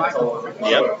 douchebags and microphone.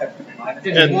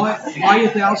 And why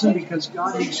 1,000? Because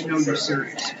God needs to know you're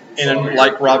serious. And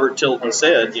like Robert Tilton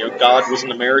said, God was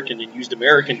an American and used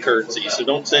American currency, so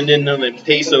don't send in none of them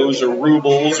pesos or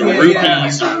rubles or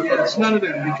rupees. It's none of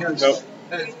them because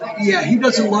he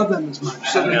doesn't love them as much,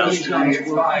 so the money's not as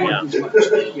worth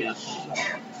as much.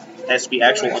 It has to be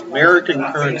actual American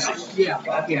currency.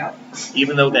 Yeah.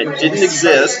 Even though that didn't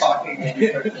exist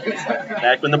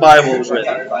back when the Bible was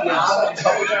written.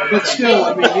 But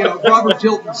still, Robert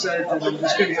Tilton said that I'm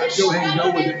just going to go ahead and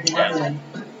go with it blindly.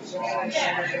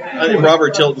 I think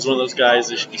Robert Tilton's one of those guys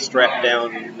that should be strapped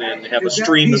down and have a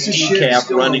stream of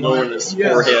decaf running over his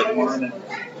forehead.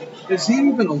 Is he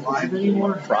even alive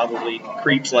anymore? Probably.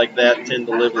 Creeps like that tend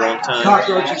to live a long time.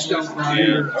 Cockroaches don't die.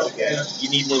 You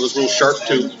need one of those little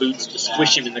sharp-toed boots to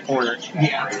squish him in the corner.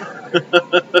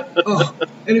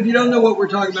 And if you don't know what we're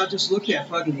talking about, just look at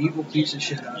fucking evil piece of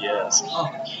shit. Yes. Oh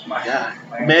my God.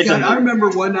 Imagine. I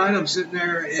remember one night I'm sitting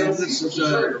there, and this is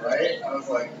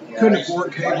couldn't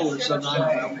afford cable or something.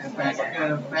 I don't know, man.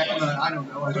 Back when I don't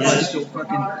know, I was still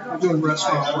fucking doing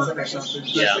restaurant work or something.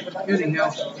 But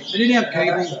anyhow, I didn't have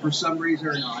cable for some reason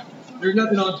or not. There's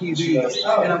nothing on TV,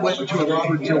 and I went into a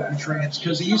Robert Tilton trance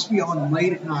because he used to be on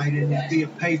late at night and be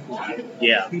paid for it.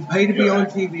 Yeah. He paid to be on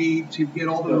TV to get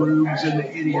all the rubes and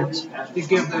the idiots to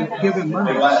give him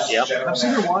money. Yep. I'm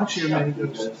sitting there watching him, and he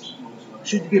goes,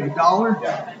 "Should you give $1,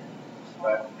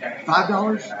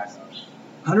 $5,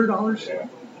 $100,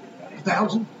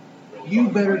 1,000? You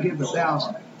better give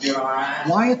 1,000."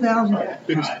 Why 1,000?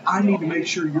 Because I need to make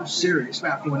sure you're serious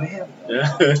about going to heaven.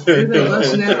 Anything less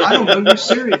than that, I don't know you're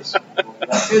serious.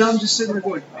 And I'm just sitting there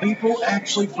going, people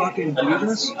actually fucking do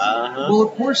this? Well,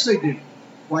 of course they do.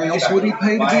 Why else would he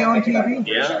pay to be on TV?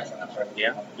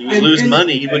 Yeah. He was losing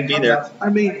money, he wouldn't be there. I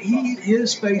mean,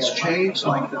 his face changed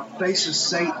like the face of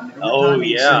Satan.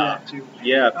 Yeah.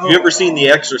 Have you ever seen The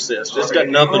Exorcist? It's got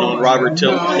nothing on Robert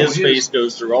Tilton. His face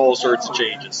goes through all sorts of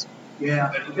changes.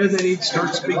 Yeah, and then he'd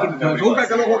start speaking in tongues.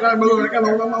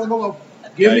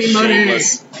 Give me money.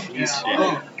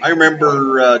 I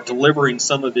remember delivering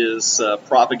some of his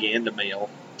propaganda mail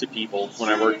to people when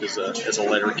I worked as a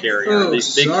letter carrier. Oh,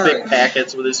 These big, sorry. thick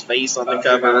packets with his face on the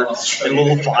cover, and a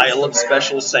little vial of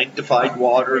special sanctified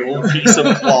water, a little piece of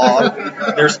cloth.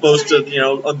 They're supposed to,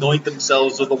 anoint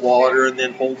themselves with the water and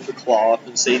then hold the cloth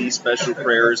and say these special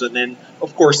prayers, and then,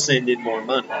 of course, send in more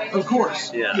money. Of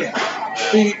course. Yeah.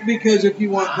 Because if you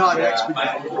want God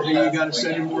expedited, then you got to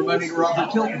send in more money to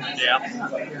Robert Tilton.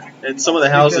 Yeah. And some of the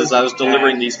houses I was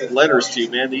delivering these letters to,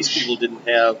 man, these people didn't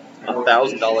have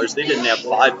 $1,000. They didn't have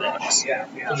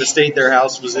 $5. From the state their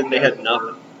house was in, they had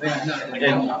nothing.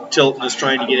 And Tilton was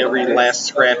trying to get every last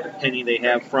scrap and penny they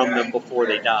have from them before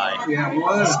they die. Yeah, it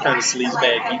was. This kind of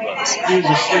sleazebag he was. He was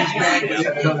a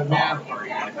sleazebag.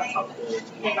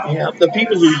 Yeah, the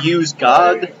people who use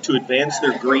God to advance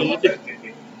their greed,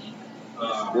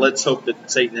 let's hope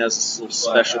that Satan has a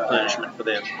special punishment for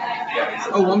them.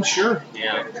 Oh, I'm sure.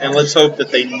 Yeah, and let's hope that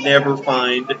they never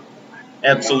find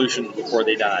absolution before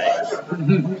they die.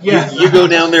 Yeah. You go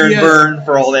down there and burn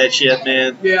for all that shit,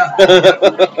 man. Yeah.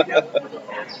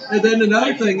 And then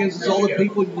another thing is all the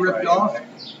people you ripped off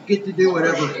get to do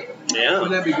whatever. Yeah.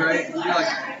 Wouldn't that be great? You're like,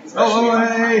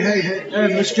 hey,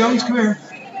 Miss Jones, come here.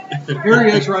 Here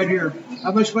he is right here.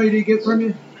 How much money did he get from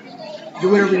you? Do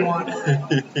whatever you want.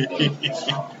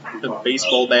 A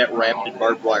baseball bat wrapped in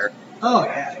barbed wire. Oh,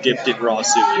 yeah. Dipped in raw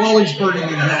sewage. While he's burning in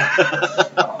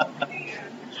hell.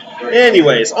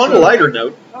 Anyways, on a lighter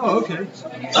note. Oh, okay.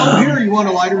 Oh, here you want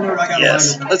a lighter note? I got a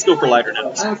lighter note. Let's go for lighter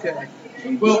notes. Okay.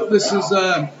 Well, this is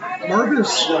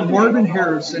Marvin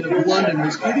Harrison of London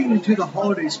is getting into the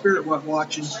holiday spirit while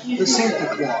watching The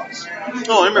Santa Claus.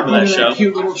 Oh, I remember that show. That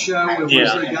cute little show. It was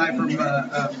the guy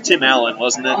from... Tim Allen,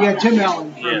 wasn't it? Yeah, Tim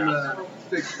Allen from...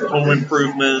 Home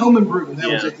Improvement. Home Improvement,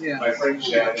 that was it,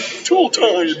 yeah. Tool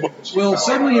time. Well,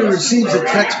 suddenly he receives a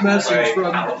text message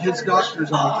from his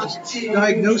doctor's office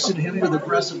diagnosing him with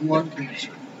aggressive lung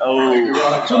cancer.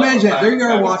 Oh. So imagine that. There you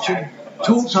are watching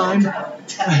Tool Time,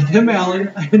 Tim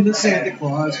Allen and the Santa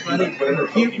Claus, funny,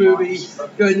 cute movie.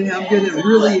 Good, I'm going to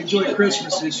really enjoy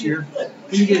Christmas this year.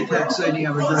 And you get a text saying you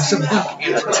have aggressive lung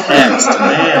cancer. Text,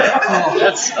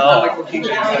 man.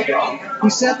 He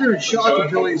sat there in shock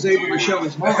until he was able to show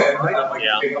his mom, right?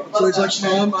 Yeah. So he's like,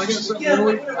 Mom, I got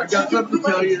something to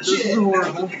tell you. This is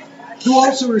horrible. Who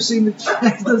also received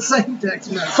the same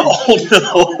text message. Oh,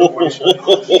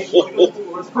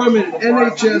 no. From an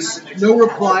NHS no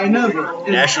reply number.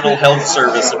 National Health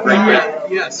Service of Great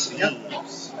Britain. Yes.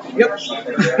 Yep.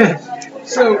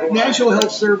 So, National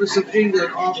Health Service of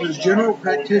England offers general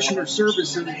practitioner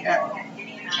services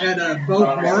at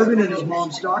both Marvin and his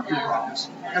mom's doctor's office.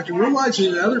 After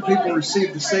realizing that other people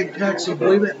received the same text, he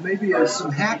believed that maybe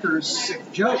some hacker's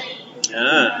sick joke.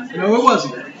 No, it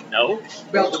wasn't. No?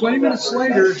 About 20 minutes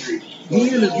later, he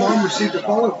and his mom received a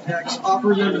follow-up text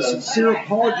offering them a sincere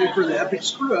apology for the epic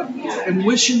screw-up and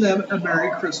wishing them a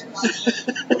Merry Christmas.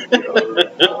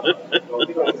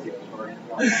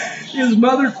 His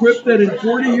mother quipped that in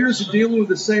 40 years of dealing with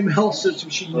the same health system,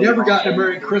 she'd never gotten a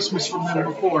Merry Christmas from them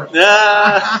before.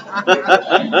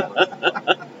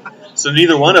 So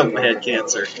neither one of them had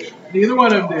cancer. Neither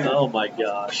one of them did. Oh my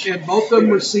gosh. And both of them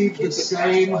received the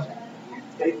same...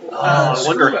 I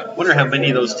wonder how many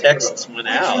of those texts went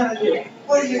out.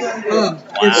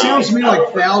 It sounds to me like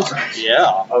thousands.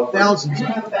 Yeah. Thousands.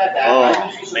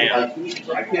 Oh, man.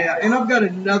 Yeah, and I've got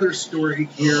another story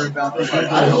here about the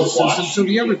health system. So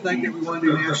do you ever think that we want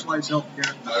to nationalize health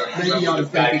care? Maybe you ought to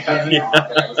think again. Yeah.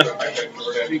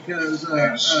 Because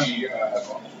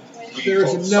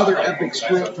there's another epic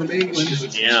screw-up from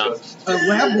England. Yeah. A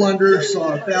lab blunder saw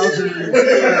 1,000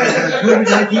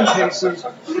 COVID-19 cases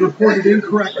reported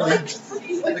incorrectly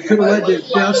that could have led to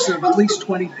deaths of at least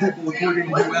 20 people, according to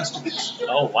new estimates.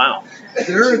 Oh, wow.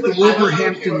 There at the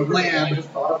Wolverhampton lab meant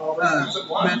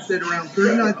that around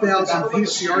 39,000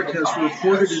 PCR tests were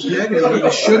reported as negative, but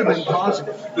they should have been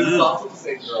positive.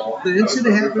 The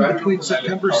incident happened between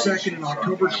September 2nd and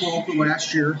October 12th of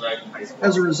last year.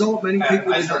 As a result, many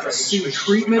people did not receive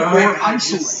treatment or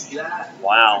isolate.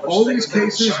 Wow. All these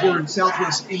cases were in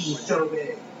southwest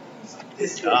England.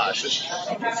 Gosh.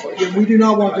 Yeah, we do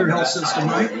not want their health system,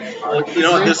 right?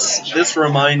 Well, this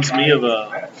reminds me of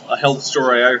a health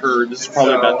story I heard. This is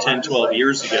probably about 10, 12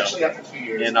 years ago.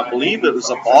 And I believe it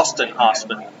was a Boston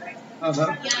hospital.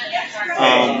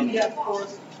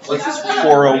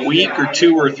 For a week or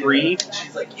two or three,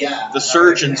 the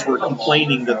surgeons were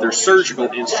complaining that their surgical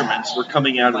instruments were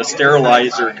coming out of the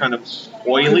sterilizer kind of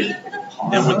oily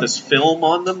and with this film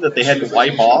on them that they had to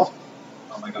wipe off.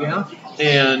 Yeah.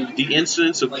 And the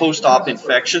incidence of post-op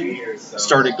infection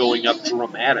started going up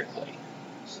dramatically.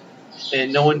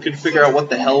 And no one could figure out what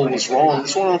the hell was wrong.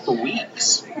 This went on for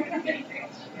weeks.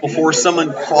 before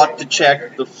someone thought to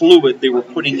check the fluid they were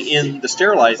putting in the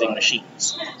sterilizing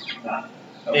machines.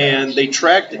 And they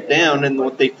tracked it down, and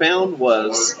what they found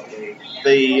was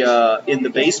they, in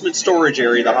the basement storage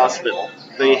area of the hospital,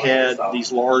 they had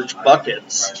these large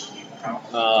buckets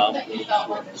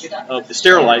of the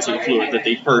sterilizing fluid that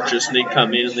they purchased, and they'd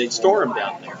come in and they'd store them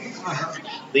down there.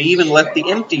 They even left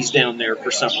the empties down there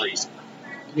for some reason.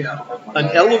 Yeah. An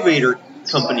elevator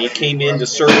company came in to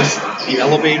service the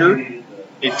elevator.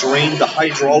 It drained the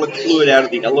hydraulic fluid out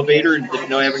of the elevator and didn't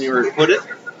know anywhere to put it.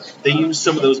 They used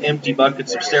some of those empty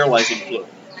buckets of sterilizing fluid.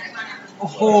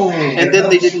 Oh. And then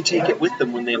they didn't take it with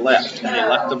them when they left, and they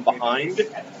left them behind.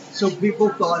 So people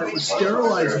thought it was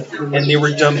sterilizing fluid. And they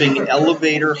were dumping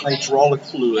elevator hydraulic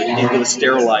fluid into the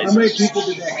sterilizer. How many people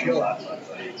did that kill?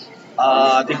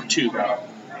 I think 2.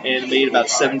 And made about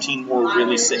 17 more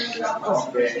really sick.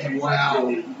 Oh,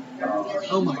 wow.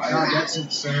 Oh my God, that's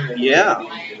insane. Yeah.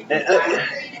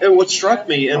 And what struck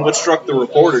me, and what struck the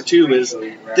reporter too, is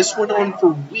this went on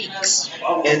for weeks,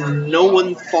 and no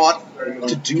one thought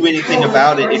to do anything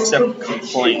about it except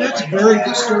complain. That's very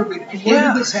disturbing.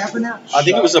 Where did this happen at? I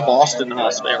think it was a Boston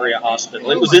area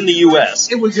hospital. It was in the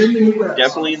U.S. It was in the U.S.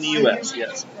 Definitely in the U.S.,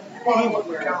 yes.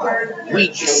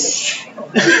 Weeks.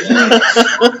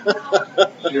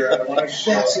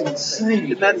 That's insane.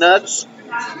 Isn't that nuts?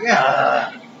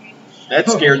 Yeah. That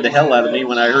scared the hell out of me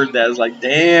when I heard that. I was like,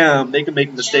 damn, they can make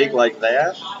a mistake like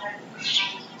that.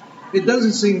 It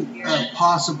doesn't seem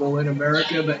possible in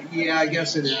America, but yeah, I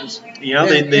guess it is. Yeah,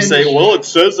 they say, well, it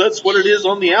says that's what it is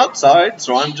on the outside,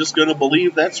 so I'm just going to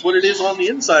believe that's what it is on the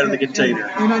inside of the container.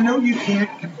 And I know you can't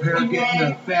compare getting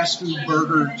a fast food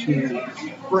burger to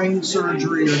brain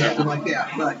surgery or anything like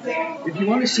that, but if you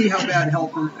want to see how bad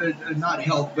health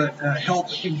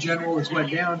in general has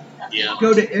went down,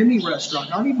 go to any restaurant,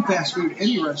 not even fast food,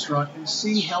 any restaurant, and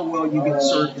see how well you get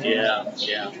served. Yeah.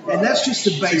 And that's just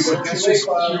the basic. That's just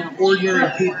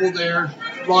ordinary people there,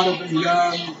 a lot of them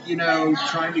young,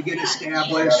 trying to get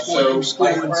established, going through school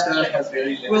and stuff.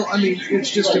 Well, I mean,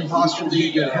 it's just impossible to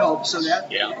get good help, so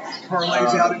that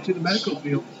parlays out into the medical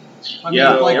field. I mean,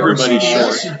 like everybody's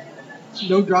CVS, short.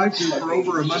 No drive-through for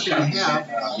over a month and a half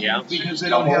because they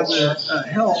don't have the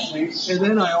help. And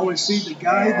then I always see the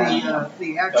guy,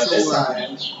 the actual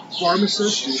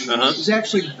pharmacist, is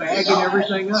actually bagging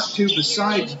everything up too,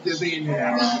 besides divvying it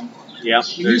out. Yeah.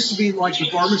 It used to be like the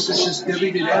pharmacist just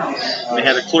divvied it out. They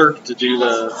had a clerk to do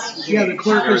the the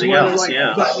clerk is where else,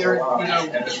 button your,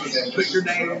 put your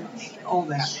name, all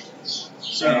that.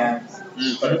 So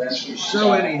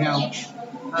anyhow.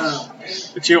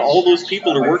 But all those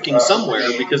people are working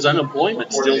somewhere because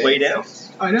unemployment's still way down.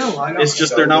 I know. It's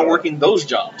just they're not working those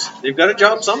jobs. They've got a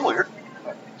job somewhere.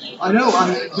 I know.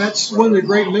 That's one of the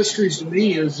great mysteries to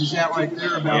me is that right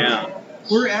there about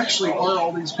where actually are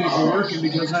all these people working,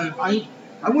 because I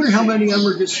wonder how many of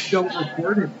them just don't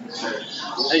report it.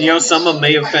 And some of them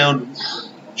may have found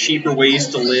cheaper ways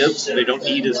to live, so they don't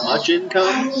need as much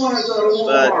income.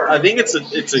 But I think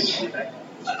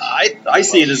I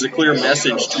see it as a clear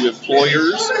message to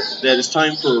employers that it's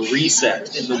time for a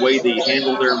reset in the way they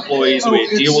handle their employees, the way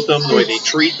they deal with them, the way they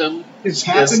treat them. It's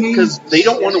happening. Because they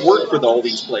don't want to work for all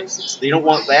these places. They don't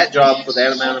want that job for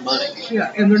that amount of money.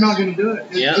 Yeah, and they're not going to do it.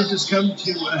 It just comes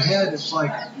to a head. It's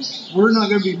like, we're not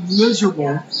going to be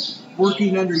miserable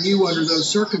working under you under those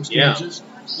circumstances.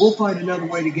 We'll find another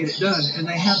way to get it done, and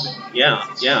they have been. Yeah.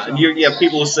 And you have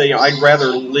people who say, I'd rather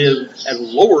live at a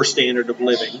lower standard of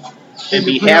living and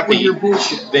be happy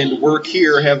than work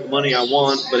here, have the money I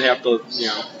want, but have to,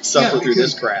 suffer through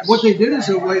this crap. What they did is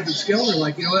they weighed the scale. They're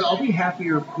like, I'll be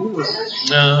happier poorer.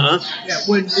 Yeah,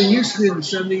 when it used to be in the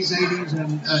 70s, 80s,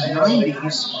 and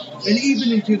 90s, and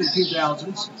even into the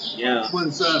 2000s,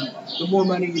 was the more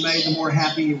money you made, the more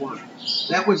happy you were.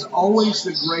 That was always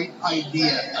the great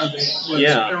idea of it.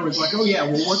 Everyone's like,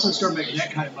 once I start making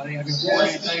that kind of money, I can afford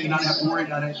anything and not have to worry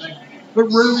about anything. But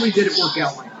rarely did it work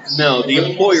out like that. No, the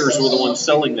employers were the ones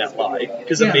selling that lie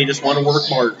because it made us want to work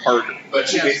harder.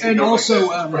 And also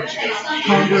Congress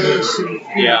and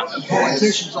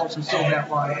politicians also sold that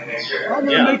lie. I'm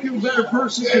going to make you a better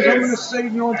person because I'm going to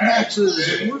save you on taxes,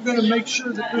 and we're going to make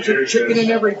sure that there's a chicken in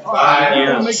every pot. We're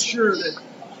going to make sure that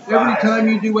every time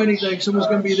you do anything, someone's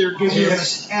going to be there giving you an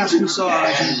ass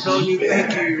massage and telling you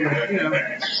thank you.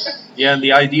 Yeah, and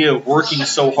the idea of working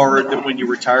so hard that when you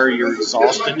retire you're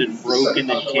exhausted and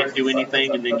broken and can't do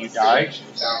anything and then you die,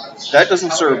 that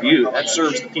doesn't serve you. That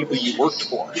serves the people you worked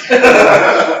for.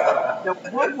 Now,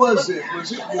 what was it?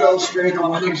 Was it Wall Street or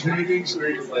one of those movies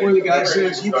where the guy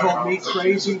says, you called me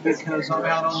crazy because I'm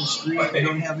out on the street and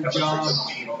don't have a job?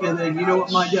 And then, you know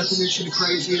what my definition of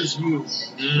crazy is? You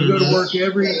go to work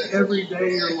every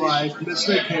day of your life, miss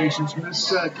vacations,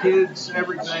 miss kids,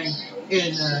 everything,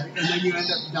 and then you end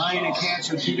up dying of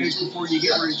cancer 2 days before you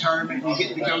get retirement and you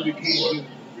get to go to Cancun.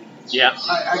 Yeah.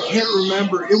 I can't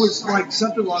remember. It was like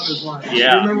something along those lines. Yeah. Do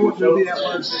you remember what movie that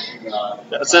was?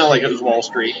 That sounded like it was Wall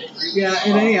Street. Yeah,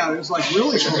 and anyhow, it was like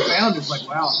really profound. It's like,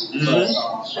 wow.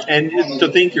 And to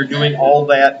think you're doing all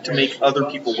that to make other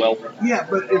people wealthy. Yeah,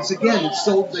 but they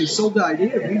sold the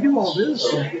idea. If you do all this,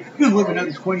 you're going to live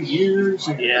another 20 years,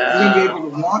 and you're going to be able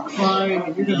to walk fine,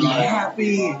 and you're going to be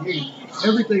happy, and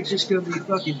everything's just going to be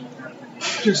fucking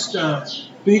just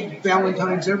big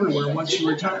Valentines everywhere once you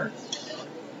retire.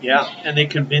 Yeah, and they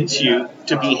convince you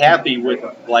to be happy with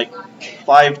like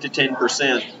 5 to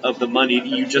 10% of the money that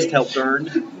you just helped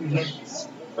earn.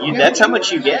 That's how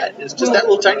much you get. It's just that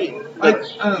little tiny.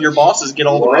 Your bosses get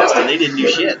all the rest, and they didn't do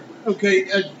shit. Okay,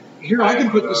 here I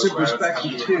can put this in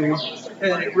perspective too,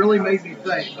 and it really made me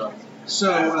think.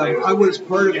 So I was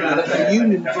part of a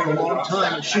union for a long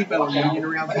time, a sheet metal union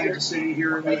around Kansas City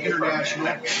here in the International.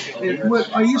 And what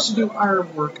I used to do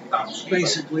iron work,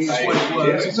 basically, is what it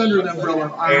was. It's under the umbrella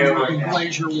of iron work and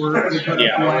glazier work. We put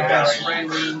up glass,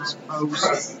 railings,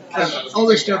 posts. All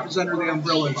this stuff is under the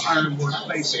umbrella of iron work,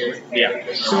 basically.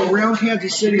 Yeah. So around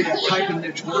Kansas City, that type of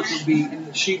niche work would be in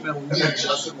the sheet metal niche.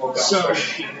 So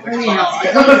anyhow,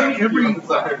 every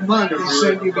month they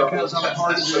send you because I'm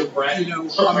part of the,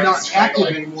 I'm not active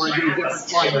anymore. I do a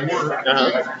different line of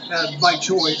work by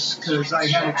choice because I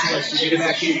had a chance to get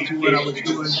back into what I was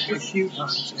doing a few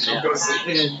times.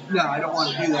 And no, I don't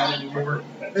want to do that anymore,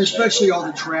 especially all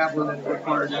the traveling that it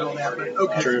required and all that. But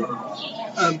okay. True.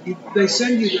 They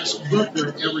send you this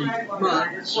booklet every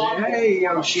month saying, hey,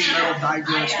 sheet metal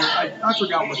digester. I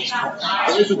forgot what it's called.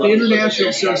 But the International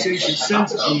Association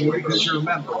sends it to you because you're a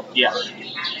member. Yeah.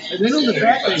 And then on the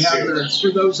back they have this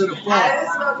for those that have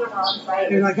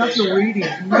fallen. And I got to reading,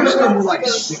 most of them were like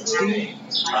 60,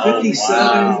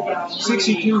 57,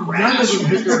 62. None of them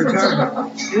hit their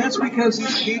retirement. And that's because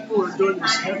these people are doing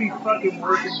this heavy fucking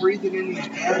work and breathing in these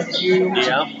bad fumes,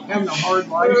 having a hard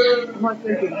life. I'm like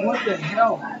thinking, what the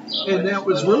hell? And that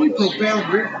was really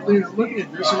profound. Looking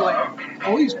at this, I'm like,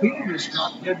 all these people just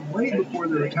dropped dead way before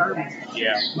their retirement.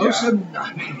 Yeah. Most of them,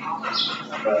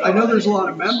 I know there's a lot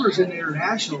of members in the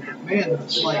International, but man,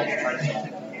 it's like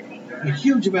a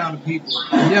huge amount of people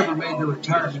never made their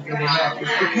retirement. They were back.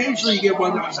 Occasionally you get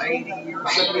one that was 80 or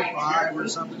 75 or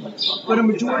something, but a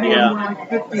majority of them were like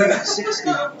 50 and 60.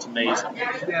 It's amazing.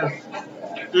 Yeah.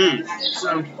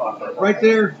 So, right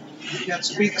there, that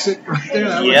speaks it right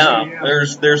there.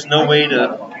 There's no way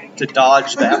to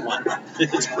dodge that one.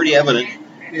 It's pretty evident.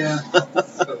 Yeah.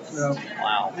 So,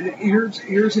 wow. And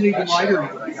here's an even lighter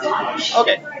one I got.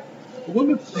 Okay. A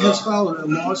woman has filed a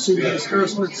lawsuit against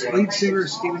Aerosmith's lead singer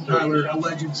Steven Tyler,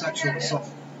 alleged sexual assault.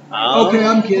 Okay,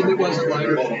 I'm kidding. It wasn't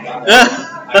lighter.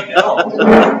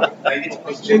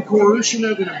 In coercion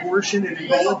of an abortion and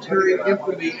involuntary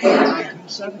infamy in the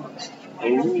 1970s.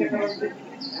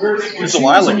 It was a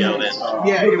while ago then.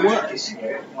 Yeah, it was.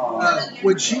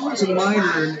 When she was a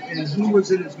minor and he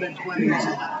was in his mid-20s,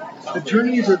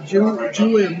 attorneys of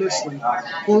Julia Misley,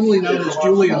 formerly known as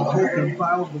Julia Holcomb,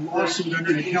 filed the lawsuit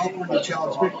under the California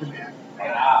Child Victims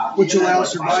Act, which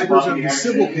allows survivors of the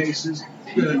civil cases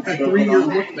a 3-year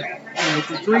look back.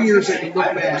 For 3 years they can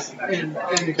look back and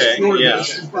explore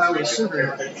this and file a suit.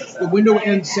 The window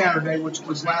ends Saturday, which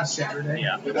was last Saturday.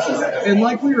 Yeah. And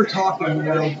like we were talking,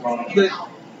 that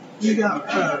you got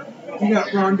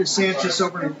Ron DeSantis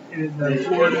over in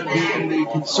Florida being the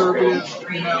conservative,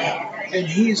 and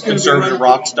he's going to be conservative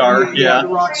rock star. The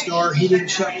rock star. He didn't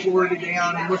shut Florida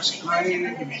down. It looks great.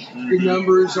 And the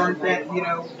numbers aren't that,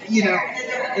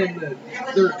 and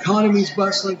their economy's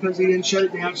bustling because he didn't shut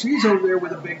it down. So he's over there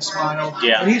with a big smile.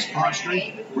 Yeah. And he's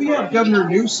posturing. We have Governor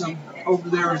Newsom over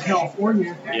there in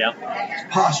California. Yeah.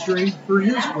 Posturing for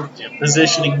his work. Yeah.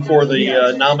 Positioning for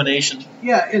the nomination.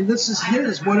 Yeah, and this is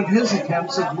one of his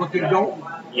attempts of looking golden.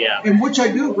 Yeah. And which I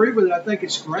do agree with it. I think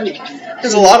it's great.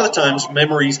 Because a lot of the times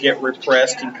memories get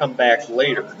repressed and come back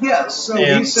later. Yes. So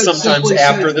and he said, sometimes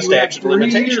after the statute of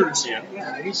limitations.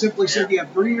 Yeah. He simply said you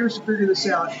have 3 years to figure this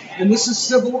out. And this is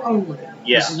civil only.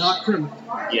 Yeah. This is not criminal.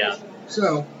 Yeah.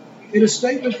 So, in a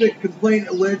statement, the complaint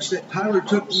alleged that Tyler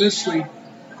took Misley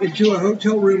into a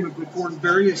hotel room and performed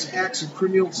various acts of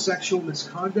criminal sexual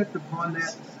misconduct upon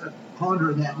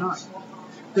her that night.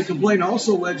 The complaint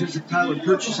also alleges that Tyler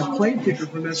purchased a plane ticket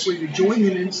for Misley to join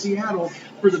him in Seattle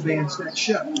for the band's next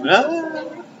show.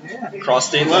 Well, cross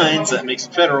state lines, that makes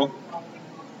it federal.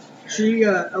 She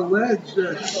alleged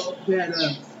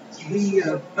that he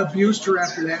abused her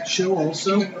after that show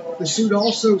also. The suit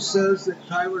also says that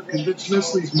Tyler convinced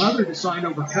Misley's mother to sign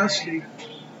over custody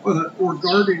or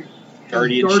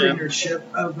guardianship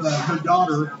of her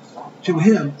daughter to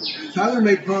him. Tyler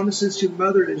made promises to the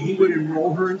mother that he would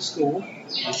enroll her in school,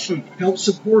 help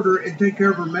support her, and take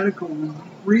care of her medical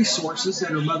resources that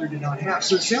her mother did not have.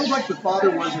 So it sounds like the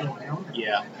father wasn't around.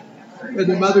 Yeah. And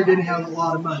the mother didn't have a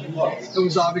lot of money. It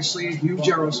was obviously a huge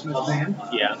Aerosmith fan.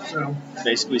 Yeah. So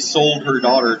basically sold her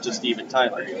daughter to Steven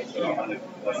Tyler.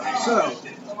 So,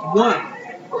 one,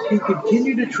 he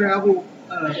continued to travel.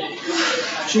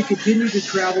 She continued to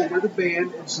travel with a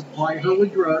band and supply her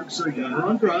with drugs, so he got her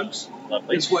on drugs.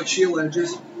 Lovely. That's what she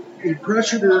alleges. He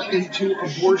pressured her into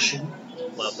abortion.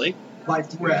 Lovely. By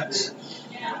threats.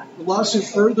 The lawsuit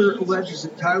further alleges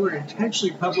that Tyler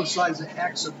intentionally publicized the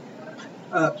acts of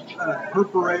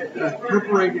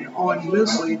perpetrated on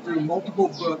Misley through multiple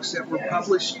books that were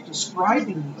published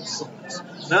describing these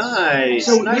things. Nice.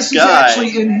 So nice this guy. is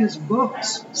actually in his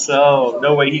books. So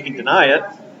no way he can deny it.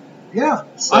 Yeah.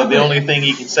 So the only thing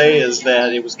he can say is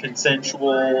that it was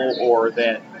consensual, or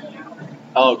that,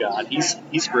 oh God, he's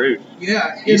screwed.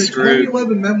 Yeah. He's in a screwed.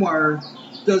 2011 memoir,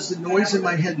 Does the Noise in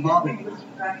My Head Bother Me?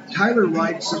 Tyler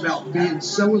writes about being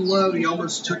so in love he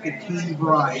almost took a teen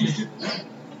bride,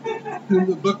 whom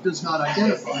the book does not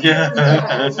identify.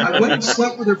 I went and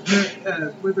slept with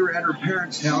her at her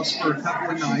parents' house for a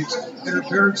couple of nights, and her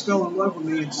parents fell in love with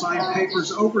me and signed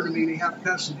papers over to me to have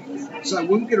custody, so I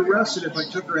wouldn't get arrested if I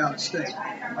took her out of state.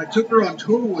 I took her on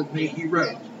tour with me, he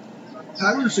wrote.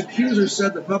 Tyler's accuser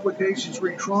said the publications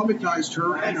re-traumatized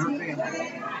her and her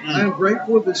family. I am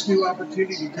grateful for this new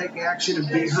opportunity to take action and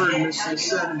be heard, Mrs.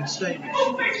 said in a statement.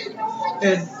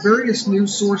 And various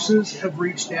news sources have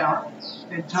reached out,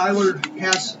 and Tyler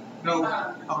has no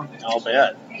comment. I'll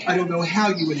bet. I don't know how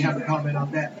you would have a comment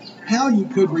on that. How you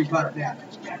could rebut that.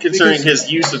 Concerning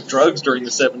his use of drugs during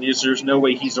the 70s, there's no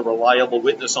way he's a reliable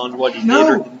witness on what he did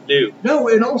or didn't do. No,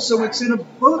 and also it's in a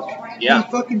book. Yeah.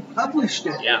 He fucking published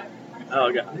it. Yeah.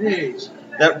 Oh, God. Jeez.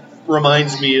 That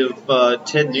reminds me of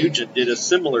Ted Nugent did a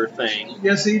similar thing.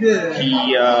 Yes, he did.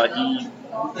 He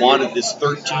wanted this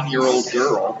 13-year-old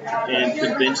girl and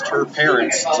convinced her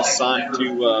parents to sign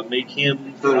to make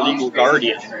him her legal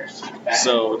guardian.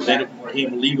 So then it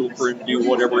became legal for him to do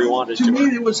whatever he wanted to. To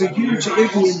me, it was a huge issue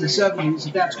in the 70s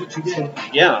if that's what you did.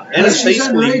 Yeah, and it's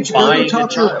basically buying a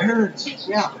child. Parents.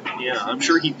 Yeah. Yeah, I'm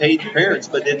sure he paid the parents,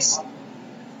 but it's...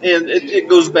 And it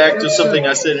goes back to something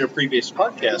I said in a previous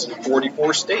podcast. In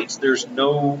 44 states, there's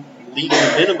no legal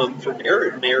minimum for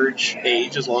marriage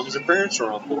age as long as the parents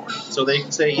are on board. So they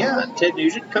can say, yeah, Ted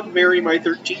Nugent, come marry my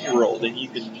 13-year-old, and you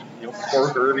can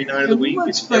court her every night of the week,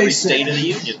 every state of the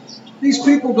union. These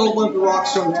people don't love the rock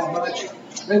star that much.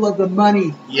 They love the money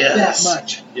that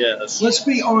much. Yes. Let's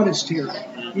be honest here.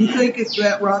 You think if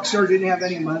that rock star didn't have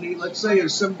any money, let's say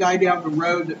there's some guy down the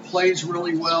road that plays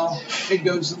really well and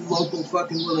goes to the local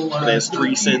fucking little... has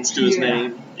 3 cents to his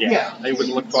name. Yeah. They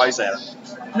wouldn't look twice at him.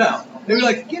 No. They'd be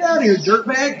like, get out of here,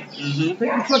 dirtbag. Mm-hmm. Take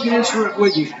your fucking instrument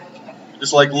with you.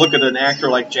 Just like look at an actor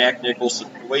like Jack Nicholson.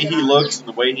 The way he looks and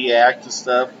the way he acts and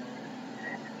stuff.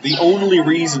 The only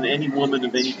reason any woman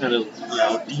of any kind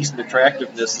of decent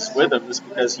attractiveness is with him is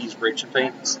because he's rich and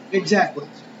famous. Exactly.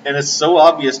 And it's so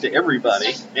obvious to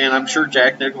everybody, and I'm sure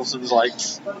Jack Nicholson's like,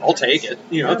 I'll take it.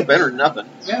 It's better than nothing.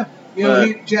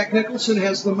 Yeah. Jack Nicholson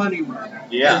has the money run.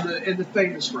 Yeah. And the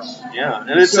famous run. Yeah,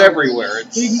 and it's everywhere.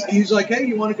 He's like, hey,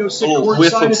 you want to go sit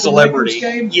courtside at the Lakers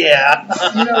game? Yeah.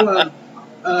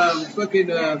 Fucking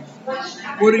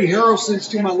Woody Harrelson's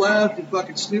to my left and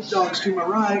fucking Snoop Dogg's to my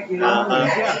right,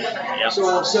 Yeah. So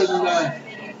all of a sudden,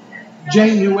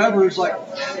 Jane whoever's like,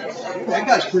 that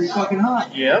guy's pretty fucking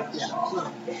hot. Yep. Yeah.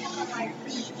 So,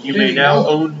 you may now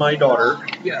own my daughter.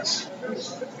 Yes.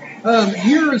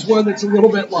 Here is one that's a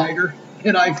little bit lighter,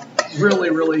 and I really,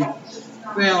 really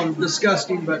found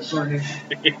disgusting but funny.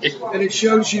 And it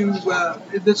shows you,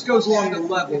 this goes along the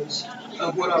levels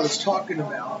of what I was talking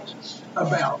about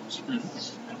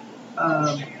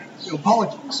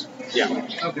politics. Yeah.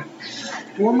 Okay.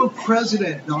 Former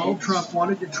President Donald Trump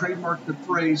wanted to trademark the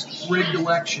phrase rigged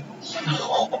election.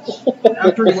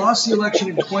 After he lost the election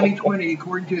in 2020,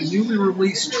 according to a newly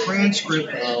released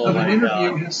transcript of an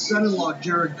interview his son-in-law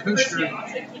Jared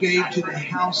Kushner gave to the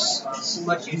House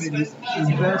Select Committee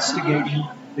investigating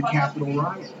the Capitol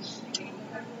riot.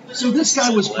 So this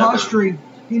guy was posturing,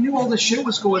 he knew all this shit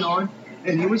was going on,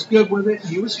 and he was good with it,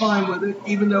 he was fine with it,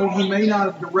 even though he may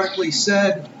not have directly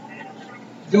said,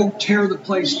 go tear the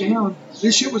place down.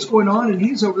 This shit was going on, and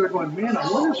he's over there going, man, I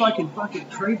wonder if I can fucking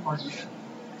trademark that.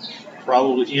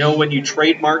 Probably. When you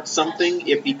trademark something,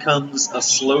 it becomes a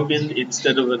slogan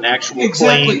instead of an actual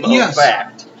Exactly, claim of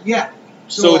fact. Yeah.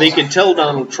 So they can tell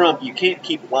Donald Trump, you can't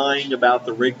keep lying about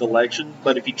the rigged election,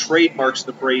 but if he trademarks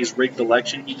the phrase rigged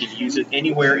election, he can use it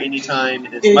anywhere, anytime,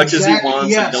 and as much as he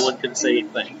wants, and no one can say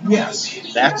anything.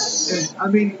 Yes. That's I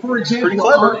mean, for example, pretty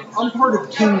clever. I'm part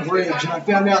of King Bridge, and I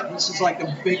found out this is like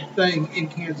a big thing in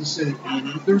Kansas City.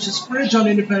 There's this bridge on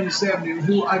Independence Avenue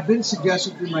who I've been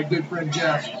suggesting through my good friend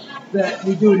Jeff that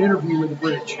we do an interview with the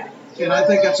bridge. And I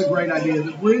think that's a great idea.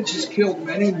 The bridge has killed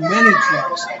many, many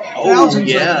trucks,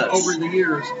 thousands of them over the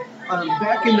years.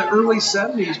 Back in the early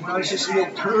 70s, when I was just a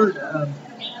little turd,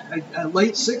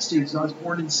 late 60s, I was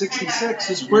born in 66,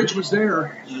 this bridge was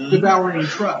there devouring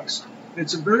trucks.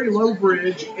 It's a very low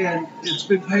bridge, and it's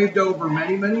been paved over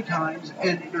many, many times,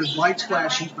 and there's lights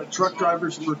flashing, but truck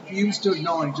drivers refuse to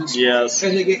acknowledge this. Yes.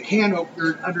 And they get can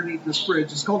openers underneath this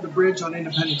bridge. It's called the Bridge on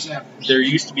Independence Avenue. There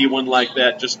used to be one like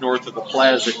that just north of the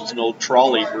plaza. It was an old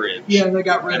trolley bridge. Yeah, and they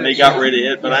got rid of it. And they got rid of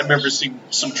it, but I remember seeing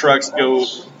some trucks go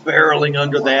barreling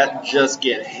under that and just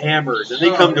get hammered. And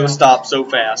they come to a stop so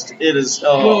fast. It is,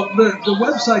 Well, the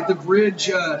website, the Bridge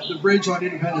on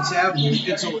Independence Avenue,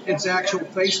 it's actual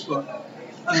Facebook.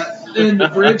 And the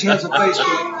bridge has a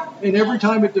Facebook, and every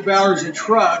time it devours a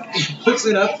truck, it puts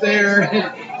it up there.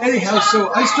 And anyhow,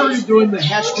 so I started doing the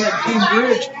hashtag Team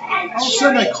Bridge. All of a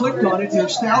sudden, I clicked on it, and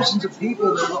there's thousands of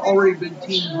people that have already been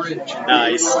Team Bridge.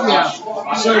 Nice. Yeah.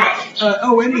 So,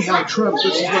 anyhow, Trump,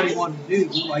 this is what he wanted to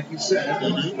do, like you said.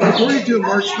 According to a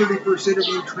March 31st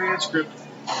interview transcript,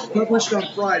 published on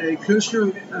Friday,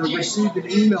 Kushner received an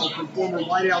email from former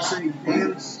White House aide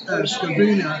Dan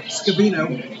Scavino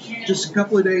just a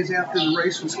couple of days after the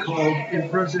race was called in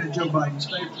President Joe Biden's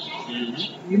favor.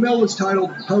 The email was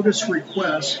titled POTUS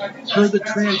Request. Per the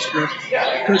transcript,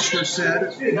 Kushner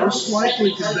said, most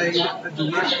likely conveyed a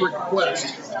direct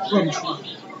request from Trump.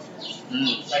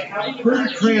 Per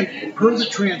the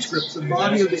transcripts, the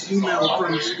body of the email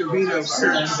from Scavino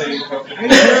said, "Hey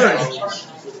Jared,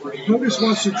 POTUS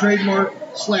wants to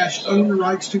trademark/own the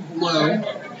rights to below.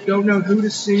 Don't know who to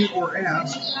see or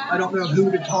ask. I don't know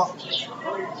who to talk to."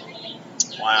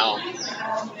 Wow.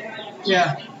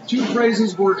 Yeah. Two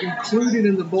phrases were included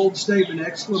in the bold statement,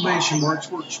 exclamation marks,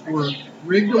 which were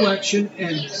rigged election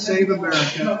and Save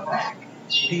America,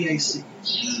 PAC.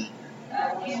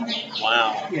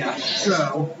 Wow. Yeah,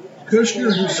 so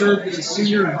Kushner, who served as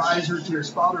senior advisor to his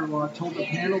father-in-law, told the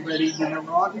panel that he did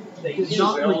not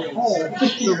recall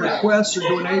the request or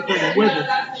doing anything with it.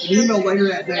 An email later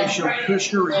that day showed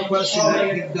Kushner requesting that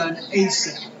it be done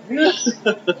ASAP.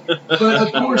 But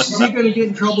of course, is he going to get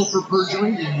in trouble for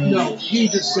perjury? No, he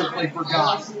just simply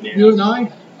forgot. You and I,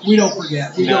 we don't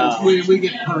forget. We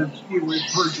get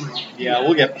perjury. Yeah,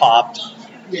 we'll get popped.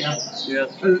 Yeah.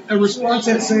 A response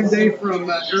that same day from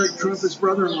Eric Trump, his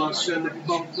brother-in-law, said that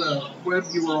both web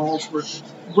URLs were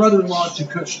brother-in-law to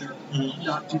Kushner,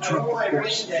 not to Trump, of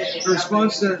course. A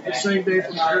response that the same day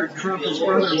from Eric Trump, his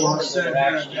brother-in-law, said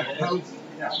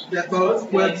that both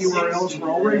web URLs were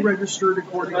already registered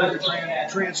according to the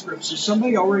transcripts. So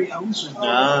somebody already owns them.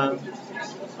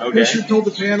 Okay. Kushner told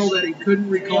the panel that he couldn't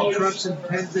recall Trump's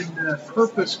intended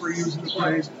purpose for using the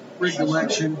phrase rigged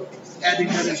election, adding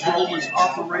that his role was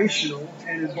operational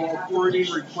and involved forwarding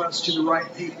requests to the right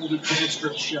people, the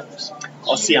transcript shows.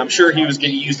 Oh, see, I'm sure he was going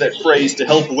to use that phrase to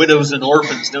help widows and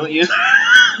orphans, don't you?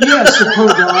 Yes, the poor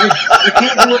guy.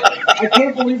 I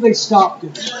can't believe they stopped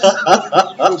him.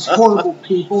 Those horrible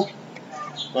people.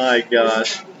 My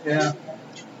gosh. Yeah.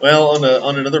 Well,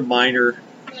 on another minor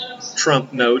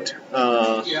Trump note,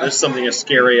 there's something that's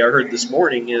scary I heard this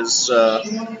morning is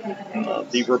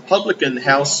the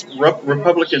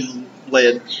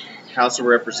Republican-led House of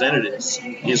Representatives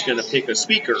is going to pick a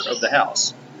Speaker of the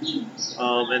House.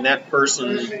 And that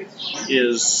person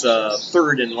is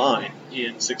third in line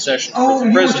in succession. Oh,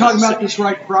 you were talking about this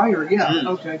right prior. Yeah,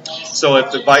 okay. So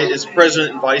if the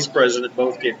President and Vice President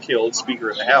both get killed, Speaker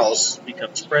of the House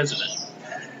becomes President.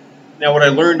 Now, what I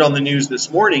learned on the news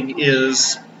this morning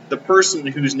is the person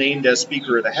who's named as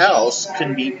Speaker of the House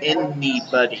can be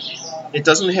anybody. It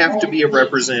doesn't have to be a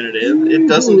representative. It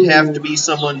doesn't have to be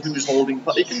someone who's holding...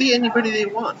 It can be anybody they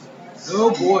want.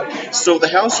 Oh, boy. So the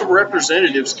House of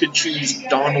Representatives could choose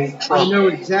Donald Trump. I know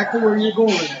exactly where you're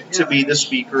going. To be the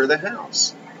Speaker of the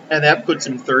House. And that puts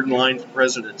him third in line for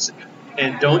presidency.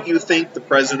 And don't you think the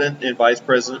President and Vice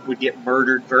President would get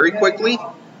murdered very quickly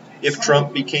if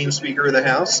Trump became Speaker of the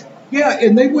House? Yeah,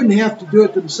 and they wouldn't have to do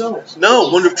it themselves. No,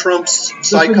 one of Trump's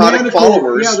psychotic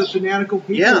followers. Yeah, the fanatical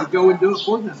people would go and do it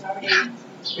for them.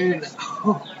 And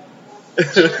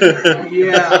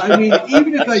Yeah, I mean,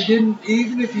 even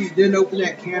if you didn't open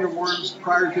that can of worms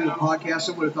prior to the podcast,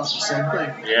 I would have thought the same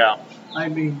thing. Yeah. I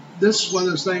mean, this is one of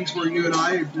those things where you and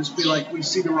I would just be like, we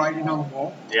see the writing on the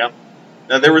wall. Yeah.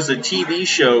 Now, there was a TV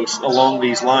show along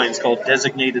these lines called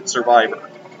Designated Survivor.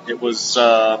 It was,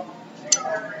 And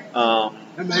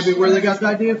maybe where they got the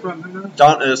idea from. Who knows?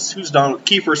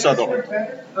 Kiefer Sutherland.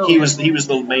 Oh, He was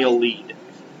the male lead.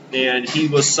 And he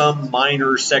was some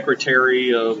minor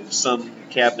secretary of some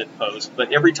cabinet post.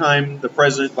 But every time the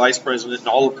president, vice president, and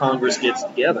all of Congress gets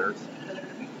together,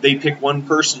 they pick one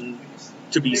person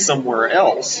to be somewhere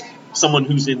else, someone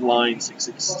who's in line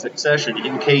succession,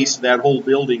 in case that whole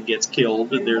building gets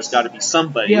killed, and there's got to be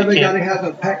somebody. Yeah, they got to have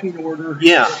a pecking order.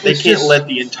 Yeah, they can't let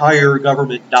the entire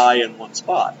government die in one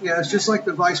spot. Yeah, it's just like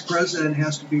the vice president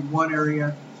has to be one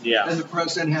area, Yeah. and the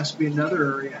president has to be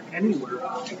another area, anywhere.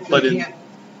 But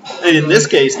in this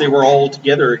case, they were all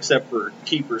together except for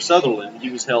Kiefer Sutherland. He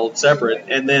was held separate,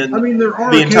 and then I mean, there are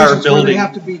the entire occasions where building. they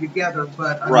have to be together,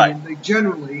 but Right. mean,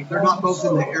 they're not both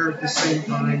in the air at the same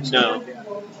time. No.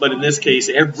 But in this case,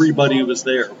 everybody was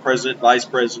there: president, vice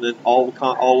president, all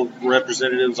the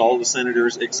representatives, all the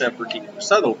senators, except for Kiefer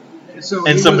Sutherland. So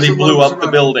And he somebody was blew lone up the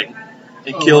survivor. building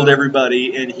and Oh, killed wow.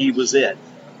 everybody, and he was it.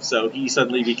 So he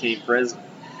suddenly became president.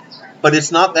 But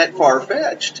it's not that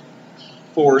far-fetched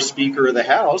for Speaker of the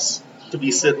House to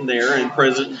be sitting there and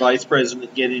president and vice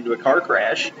president get into a car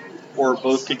crash, or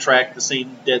both contract the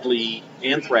same deadly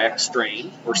anthrax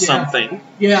strain or Yeah. something.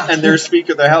 Yeah. And their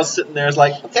Speaker of the House sitting there is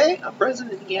like, okay, I'm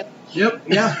president again. Yep.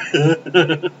 Yeah.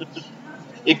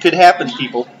 It could happen,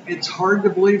 people. It's hard to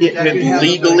believe It that could could happen.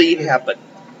 legally happen.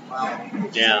 Wow.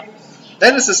 Yeah.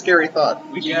 That is a scary thought.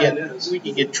 We Yeah, could it is.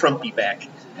 get Trumpy back.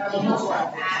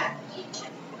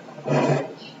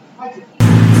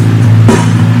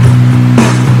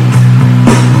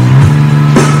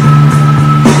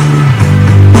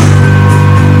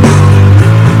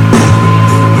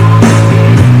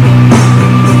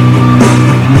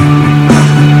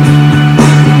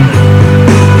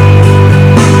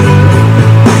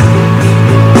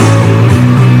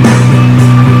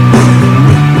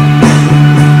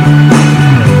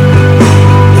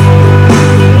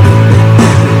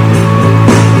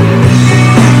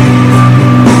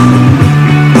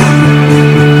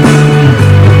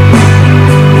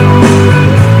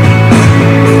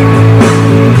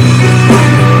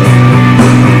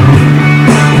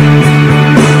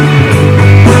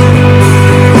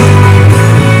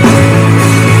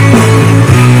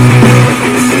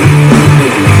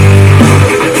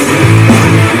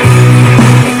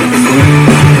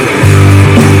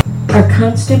 Our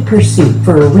constant pursuit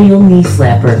for a real knee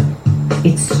slapper.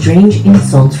 It's strange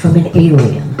insults from an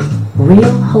alien.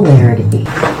 Real hilarity.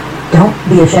 Don't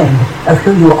be ashamed of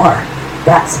who you are.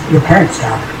 That's your parents'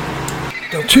 job.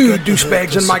 To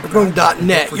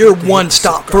douchebagsandmicrophone.net, your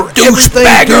one-stop for everything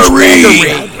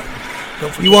douchebaggery.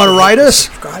 You want to write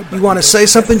us? You want to say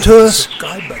something to us?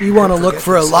 You want to look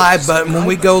for a live button. When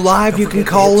we go live, you can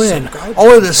call in.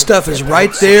 All of this stuff is right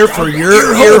there for your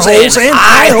ear holes and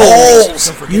eye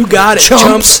holes. You got it,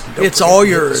 chumps. It's all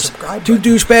yours. To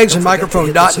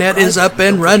douchebagsandmicrophone.net is up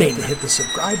and running. Hit the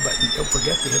subscribe button. Don't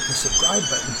forget to hit the subscribe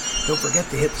button. Don't forget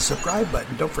to hit the subscribe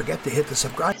button. Don't forget to hit the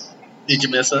subscribe. Did you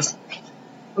miss us?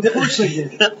 Of course they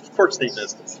did. Of course they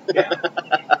missed us.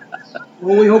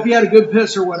 Well, we hope you had a good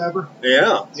piss or whatever.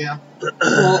 Yeah. Yeah.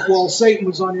 While Satan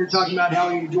was on here talking about how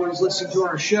he enjoys listening to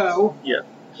our show, Yeah.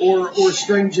 or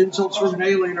strange insults from an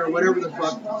alien, or whatever the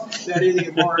fuck that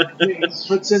idiot Mark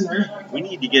puts in there. We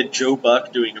need to get Joe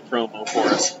Buck doing a promo for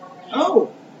us. Oh,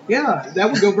 yeah,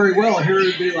 that would go very well. Here it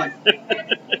would be like,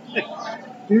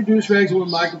 two douchebags with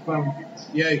a microphone.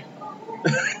 Yay.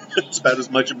 It's about as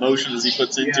much emotion as he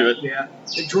puts into it. Yeah.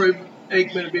 And Troy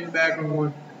Aikman would be in the background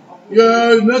going,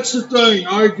 yeah, that's the thing.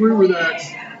 I agree with that.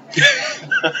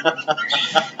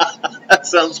 That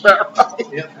sounds about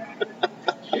right. Yep.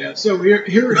 Yeah, so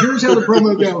here's how the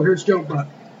promo go. Here's Joe Buck.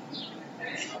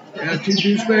 Yeah, two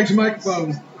douchebags and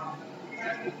microphone.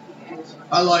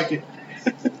 I like it.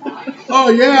 Oh,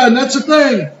 yeah, and that's the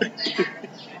thing.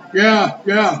 Yeah,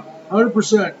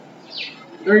 100%.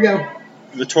 There you go.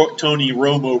 The Tony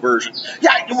Romo version.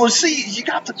 Yeah, well, see, you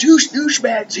got the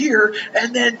douchebags here,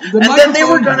 and then they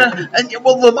were gonna,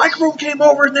 the microphone came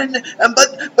over, and then,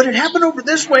 but it happened over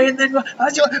this way, and then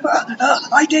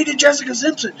I dated Jessica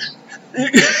Simpson.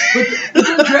 But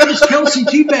then Travis Kelce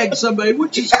teabagged somebody,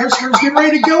 which is Christopher's getting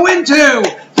ready to go into.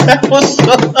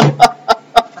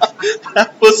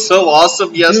 That was so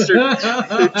awesome yesterday.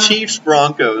 The Chiefs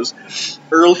Broncos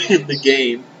early in the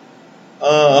game.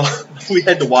 We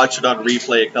had to watch it on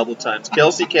replay a couple times.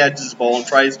 Kelce catches the ball and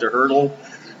tries to hurdle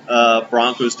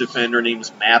Broncos defender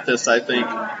named Mathis, I think.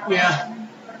 Yeah.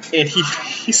 And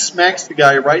he smacks the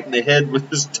guy right in the head with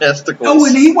his testicles. Oh,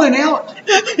 and he went out.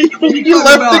 he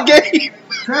left the game.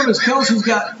 Travis Kelce's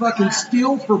got fucking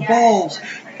steel for balls.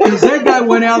 Because that guy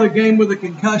went out of the game with a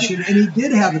concussion, and he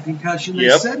did have a concussion. They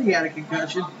said he had a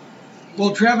concussion.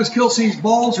 Well, Travis Kelce's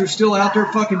balls are still out there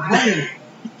fucking playing.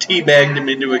 Teabagged him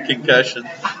into a concussion.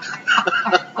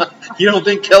 You don't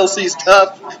think Kelce's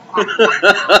tough?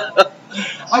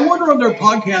 I wonder on their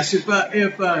podcast if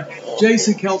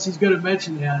Jason Kelce's going to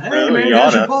mention that. Hey, well, man,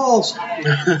 how's your balls?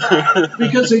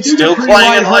 Because they do still get pretty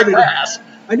clanging like lighthearted. brass.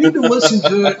 I need to listen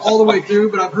to it all the way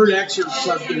through, but I've heard excerpts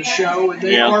of the show, and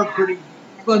they are pretty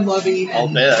fun-loving.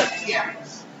 I'll bet. Yeah.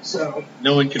 So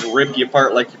no one can rip you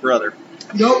apart like your brother.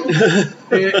 Nope.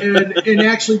 and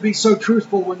actually be so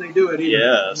truthful when they do it. Either,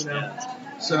 yes. You know?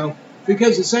 So,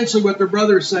 because essentially what their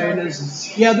brother's saying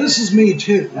is, yeah, this is me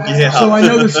too. Yeah. So I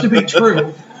know this to be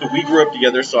true. We grew up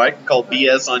together, so I can call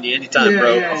BS on you anytime,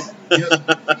 bro. Yeah.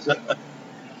 So,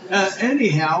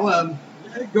 anyhow,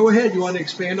 go ahead. You want to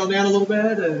expand on that a little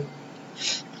bit?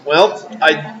 Well,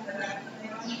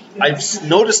 I've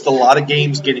noticed a lot of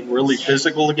games getting really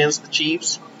physical against the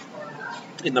Chiefs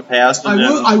in the past. And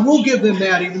I will give them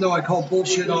that, even though I call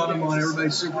bullshit on them on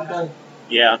everybody's Super Bowl.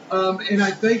 Yeah. And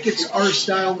I think it's our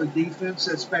style of defense,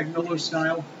 that's Spagnuolo's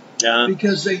style. Yeah.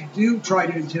 Because they do try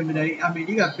to intimidate. I mean,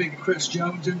 you got big Chris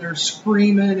Jones in there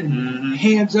screaming and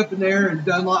hands up in there, and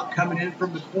Dunlop coming in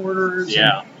from the corners.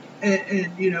 Yeah.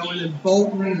 And you know, and then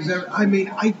Bolton is there. I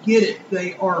mean, I get it.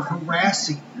 They are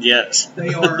harassing. Yes.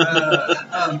 They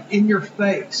are in your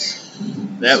face.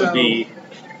 That would be.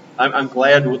 I'm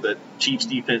glad with the Chiefs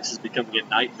defense is becoming a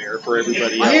nightmare for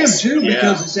everybody else. I am too,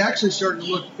 because it's actually starting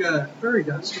to look very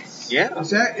dusty. Yeah.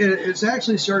 It's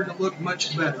actually starting to look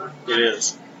much better. It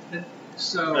is.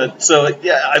 So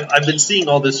I've been seeing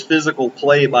all this physical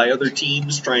play by other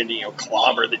teams trying to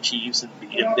clobber the Chiefs and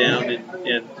beat them down,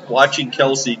 and watching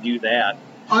Kelce do that.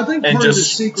 I think and part just of the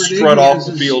secret strut off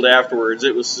the field afterwards.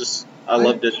 It was just I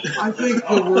loved it. I think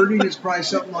the wording is probably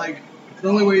something like, the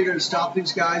only way you're going to stop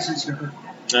these guys is to hurt.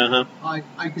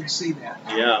 I could see that.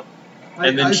 Yeah.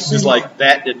 And then she was like,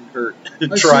 that didn't hurt.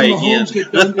 Try again. Mahomes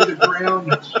get done to the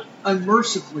ground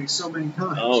unmercifully so many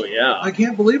times. Oh, yeah. I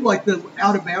can't believe, like, the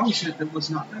out-of-bounds hit that was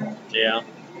not called. Yeah,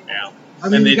 yeah. I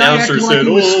mean, and the announcer said, like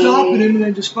he was stopping him and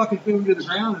then just fucking threw him to the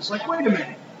ground. It's like, wait a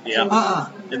minute. Yeah.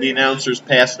 And the announcers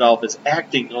passed it off as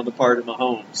acting on the part of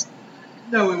Mahomes.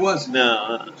 No, it wasn't.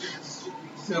 No.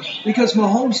 No, because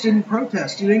Mahomes didn't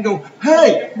protest. He didn't go,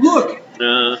 hey, look.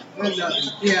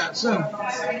 Yeah, so,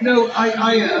 no,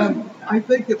 I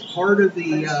think that part of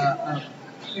the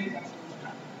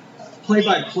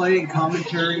play-by-play and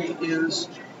commentary is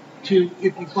to,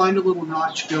 if you find a little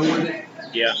notch, go with it.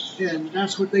 Yeah. And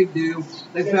that's what they do.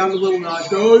 They found a little notch.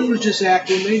 Go, he was just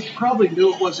acting. They probably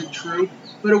knew it wasn't true,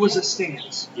 but it was a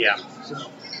stance. Yeah. So,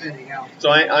 anyhow. So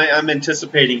I'm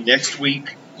anticipating next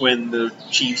week when the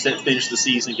Chiefs finish the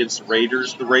season against the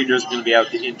Raiders are going to be out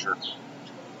to injure.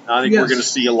 I think we're going to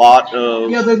see a lot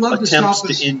of attempts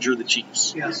to injure the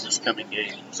Chiefs in this coming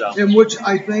game. So. And which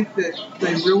I think that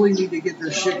they really need to get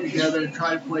their shit together and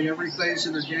try to play every phase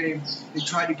of their game and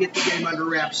try to get the game under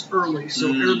wraps early so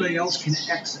everybody else can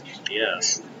exit.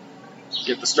 Yes.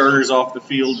 Get the starters off the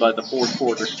field by the fourth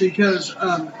quarter. Because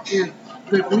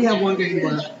if we have one game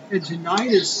left, and tonight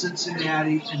is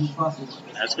Cincinnati and Buffalo.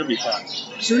 That's going to be fun.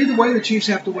 So either way, the Chiefs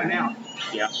have to win out.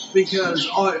 Yeah. Because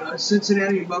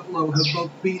Cincinnati and Buffalo have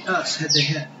both beat us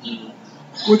head-to-head,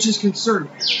 which is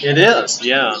concerning. It is,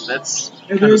 yeah. That's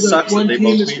kind of sucks that they both beat us.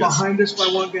 One team is behind us by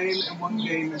one game, and one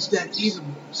game is dead even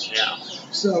with us. Yeah.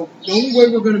 So the only way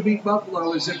we're going to beat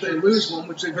Buffalo is if they lose one,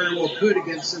 which they very well could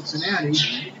against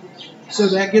Cincinnati. So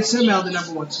that gets them out of the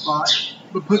number 1 spot,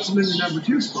 but puts them in the number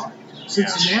 2 spot.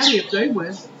 Cincinnati, if they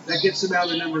win, that gets them out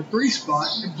of the number 3 spot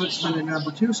and puts them in the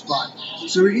number 2 spot.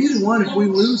 So either one, if we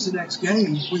lose the next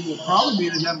game, we will probably be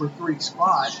in the number 3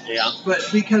 spot. Yeah. But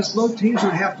because both teams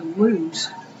would have to lose,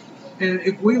 and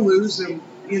if we lose, then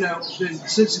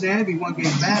Cincinnati will be one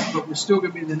game back, but we're still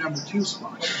going to be in the number 2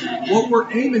 spot. What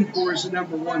we're aiming for is the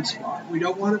number 1 spot. We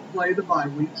don't want to play the bye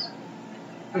week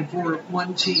for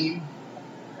one team,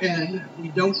 and we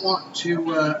don't want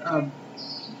to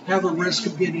have a risk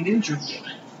of getting injured.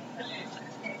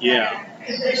 Yeah.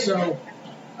 So,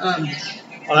 well,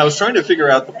 I was trying to figure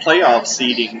out the playoff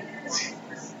seeding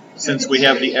since we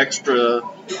have the extra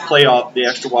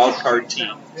wild card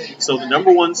team. So the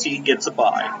number 1 seed gets a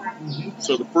bye.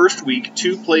 So the first week,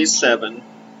 2 plays 7,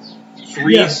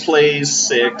 3 Yes. plays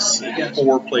 6, and Yes.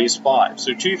 4 plays 5.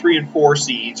 So 2, 3, and 4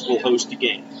 seeds will host a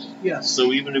game. Yes.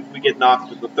 So even if we get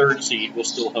knocked at the 3rd seed, we'll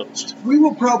still host. We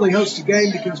will probably host a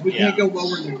game because we can't Yeah. go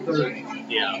lower than 3rd.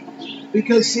 Yeah.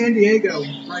 Because San Diego,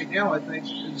 right now, I think,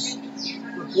 is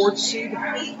the 4th seed.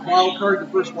 Wild card,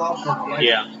 the first wild card, right?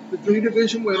 Yeah. The 3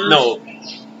 division winners. No,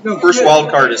 No, first fifth. wild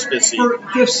card is 5th seed.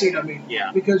 5th seed, I mean.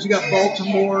 Yeah. Because you got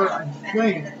Baltimore, I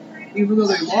think, even though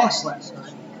they lost last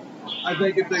night. I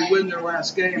think if they win their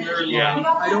last game, they're in Yeah. line.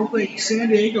 I don't think San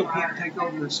Diego can't take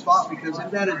over their spot because in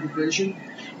that division,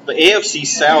 The AFC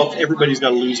South, everybody's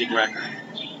got a losing record.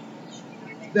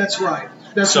 that's right.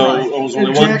 That's So, right. it was And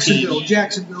only one team.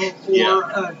 Jacksonville or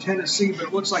Yeah. Tennessee, but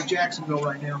it looks like Jacksonville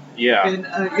right now. Yeah. And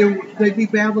they'd be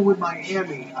battling with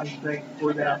Miami, I think,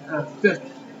 for that 5th.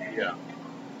 Yeah.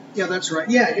 Yeah, that's right.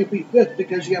 Yeah, it'd be 5th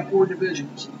because you have 4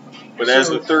 divisions. But as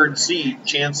So- the 3rd seed,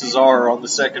 chances are on the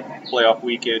second playoff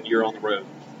weekend, you're on the road.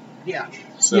 Yeah.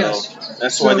 So Yes.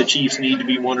 that's why So- the Chiefs need to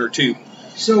be 1 or 2.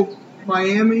 So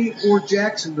Miami or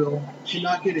Jacksonville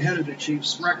cannot get ahead of the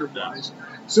Chiefs record-wise.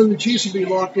 So the Chiefs would be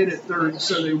locked in at 3rd,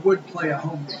 so they would play a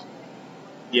home game.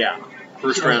 Yeah.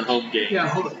 First round home game. Yeah,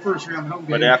 first round home game.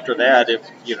 But after that,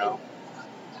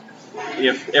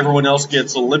 if everyone else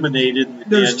gets eliminated,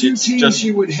 There's and 2 it's teams just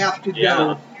you would have to Yeah.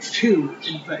 go to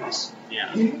in face.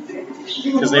 yeah,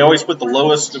 because they always put the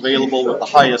lowest available with the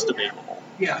highest available.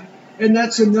 Yeah, and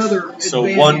that's another So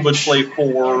advantage. 1 would play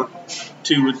 4,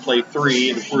 2 would play 3,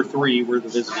 and if we're 3, we're the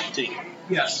visiting team.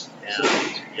 Yes.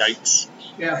 Yeah. Yikes.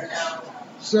 Yeah.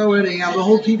 So anyhow, the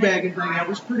whole teabagging thing, that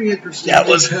was pretty interesting. That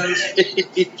was because,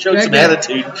 it showed some That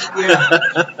attitude.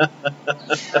 Yeah.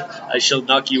 I shall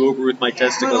knock you over with my But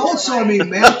testicles. also, I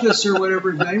mean, Mathis or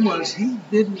whatever his name was, he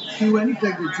didn't do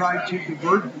anything to try to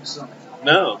divert himself.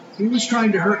 No. He was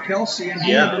trying to hurt Kelce, and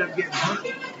he Yeah. ended up getting hurt.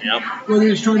 Yep. Whether he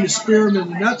was trying to spear him in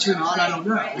the nuts or not, I don't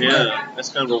know. Yeah. That's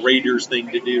kind of a Raiders thing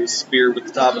to do, spear with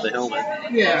the top of the helmet.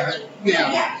 Yeah,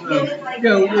 yeah. So,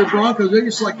 the Broncos, they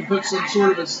just like to put some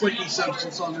sort of a slicky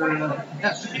substance on their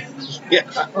Yeah.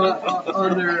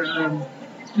 on their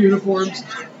uniforms.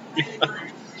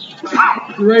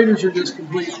 The Raiders are just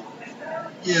complete.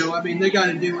 I mean, they got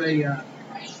to do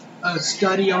a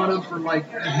study on them for like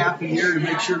a half a year to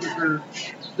make sure that they're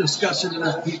discussing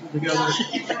enough people together.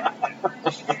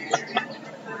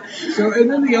 So, and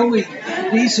then the only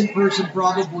decent person,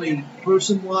 probably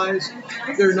person-wise,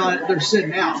 they're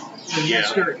sitting out. And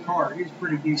that's Derek Carr. He's a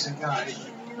pretty decent guy.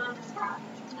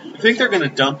 You think they're going to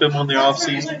dump him on the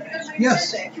offseason?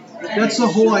 Yes, that's the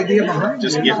whole idea behind it.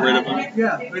 Just get rid of him?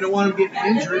 Yeah, they don't want him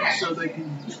getting injured, so they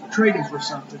can trade him for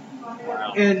something.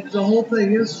 And the whole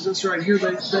thing is this right here.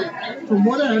 They, from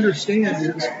what I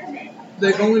understand, is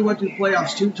they've only went to the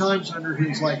playoffs 2 times under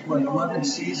his 11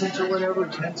 seasons or whatever,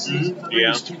 10 seasons. I think Yeah.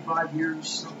 it's 5 years,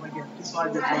 something like that.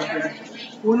 5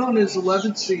 years. Went on his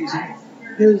 11th season.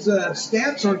 His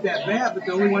stats aren't that bad, but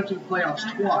they only went to the playoffs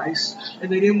twice,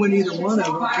 and they didn't win either one of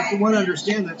them. But from what I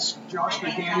understand, that's Josh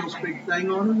McDaniels' big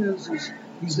thing on him is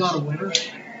he's not a winner.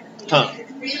 Huh. I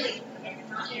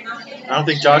don't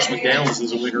think Josh McDaniels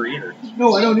is a winner either.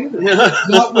 No, I don't either.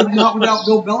 not without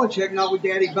Bill Belichick, not with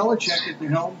Daddy Belichick at the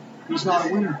helm. He's not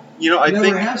a winner. I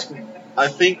Never has been.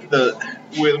 think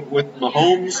with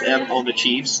Mahomes and on the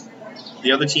Chiefs,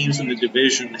 the other teams in the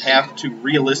division have to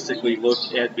realistically look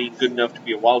at being good enough to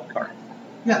be a wild card.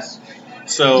 Yes.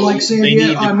 So Like San they Diego-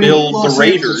 need to I mean, build Los the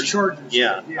Angeles Raiders. Chargers.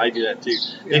 Yeah, Yeah. I do that too.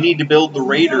 Yeah. They need to build the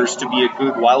Raiders to be a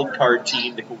good wild card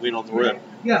team that can win on the road.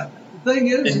 Yeah. The thing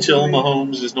is, Until I mean,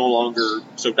 Mahomes is no longer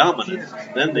so dominant,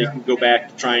 then they can go back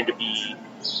to trying to be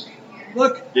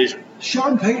look, division.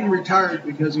 Sean Payton retired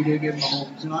because he did get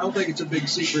Mahomes, and I don't think it's a big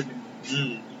secret.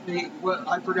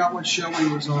 I forgot what show he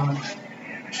was on,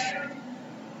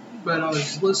 but I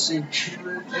was listening to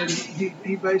it, and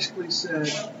he basically said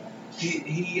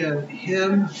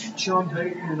him, Sean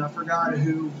Payton, and I forgot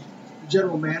who, the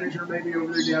general manager maybe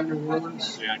over there down in New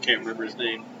Orleans, Yeah, I can't remember his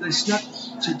name. they snuck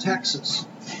to Texas.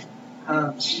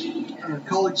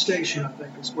 College Station, I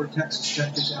think, is where Texas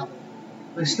Tech is out.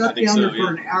 They I snuck think down so, there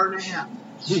for an hour and a half.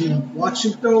 Watched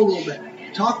him throw a little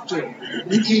bit. Talked to him.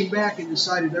 Then came back and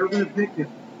decided they were going to pick him.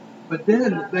 But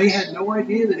then they had no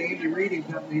idea that Andy Reid and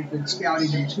company had been scouting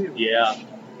him too. Yeah.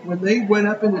 When they went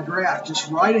up in the draft, just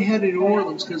right ahead of New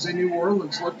Orleans, because they knew New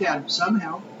Orleans looked at him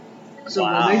somehow. So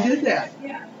Wow. when they did that,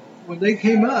 when they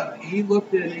came up, he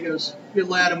looked at it and he goes, "Good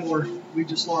Lattimore, we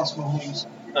just lost Mahomes."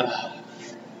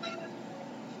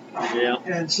 Yeah.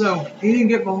 And so he didn't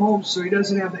get Mahomes, so he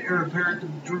doesn't have the heir apparent to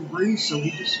Drew Brees. So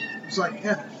he just was like,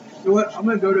 "Yeah, you know what? I'm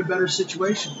going to go to a better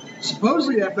situation."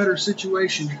 Supposedly, that better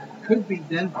situation could be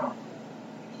Denver.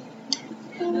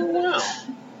 Wow.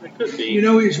 I It could be. You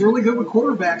know, he's really good with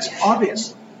quarterbacks,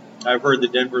 obviously. I've heard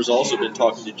that Denver's also been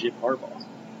talking to Jim Harbaugh.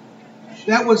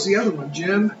 That was the other one,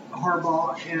 Jim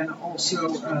Harbaugh, and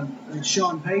also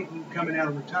Sean Payton coming out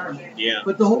of retirement. Yeah.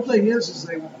 But the whole thing is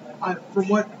from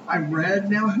what I read,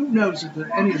 now who knows if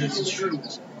any of this is true,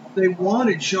 they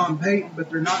wanted Sean Payton, but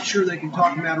they're not sure they can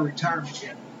talk him out of retirement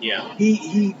yet. Yeah.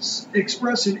 He's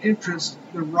expressed an interest,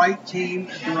 the right team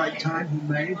at the right time he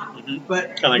made. Mm-hmm.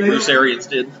 But kind of like Bruce Arians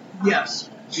did. Yes.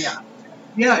 Yeah.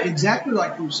 Yeah, exactly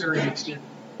like Bruce Arians did.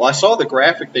 Well, I saw the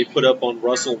graphic they put up on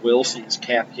Russell Wilson's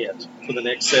cap hit for the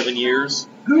next 7 years.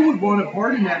 Who would want a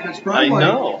part in that? That's probably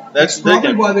That's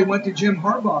probably why they went to Jim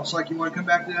Harbaugh. It's like, you want to come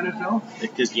back to the NFL?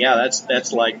 Because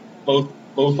that's like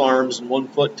both arms and 1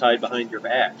 foot tied behind your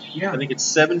back. Yeah. I think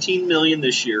it's $17 million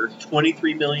this year,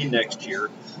 $23 million next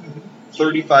year,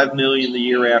 $35 million the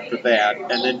year after that,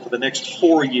 and then for the next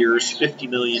 4 years, $50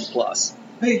 million plus.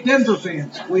 Hey, Denver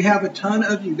fans, we have a ton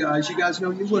of you guys. You guys know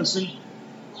you listen.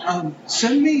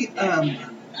 Send me 2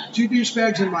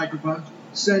 douchebags and a microphone.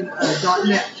 Send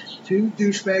 .net. 2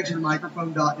 douchebags and a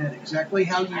microphone.net. Exactly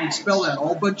how you would spell that,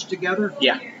 all bunched together.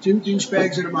 Yeah. 2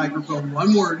 douchebags and a microphone,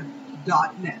 one word.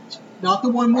 .net. Not the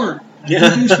one word. Yeah.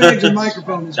 2 douchebags and a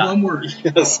microphone is one word.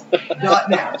 Yes.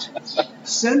 .net.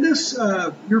 Send us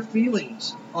your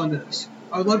feelings on this.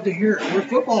 I'd love to hear it. We're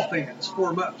football fans,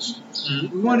 foremost.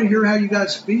 Mm-hmm. We want to hear how you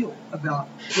guys feel about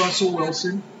Russell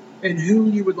Wilson and who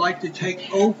you would like to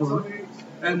take over.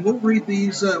 And we'll read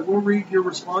these. We'll read your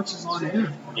responses on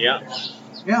air. Yeah.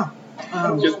 Yeah.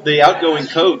 The outgoing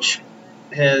coach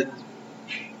had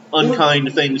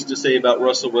unkind things to say about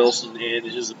Russell Wilson and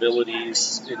his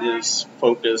abilities, and his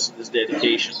focus, and his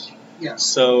dedication. Yes.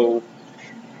 So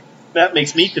that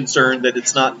makes me concerned that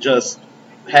it's not just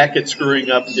Hackett screwing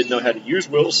up and didn't know how to use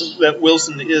Wilson. That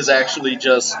Wilson is actually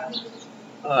just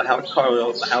a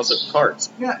house of cards.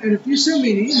 Yeah, and if you send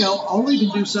me an email, I'll even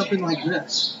do something like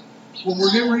this. When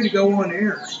we're getting ready to go on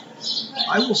air,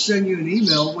 I will send you an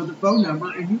email with a phone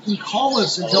number, and you can call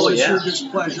us and tell us your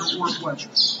displeasure or pleasure.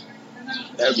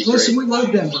 That would be Listen, great. we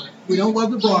love Denver. We don't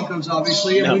love the Broncos,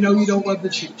 obviously, and No. we know you don't love the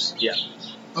Chiefs. Yeah.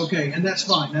 Okay, and that's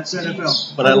fine. That's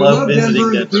NFL. But I we love visiting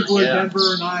Denver. Denver, The people yeah. in Denver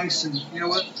are nice, and you know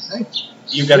what? Hey,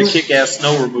 You've got a kick-ass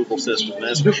snow removal system,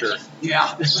 that's for sure.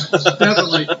 yeah,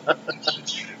 definitely.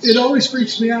 It always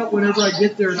freaks me out whenever I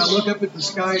get there and I look up at the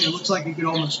sky and it looks like you can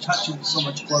almost touch it. It's so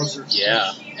much closer.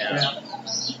 Yeah.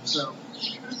 So.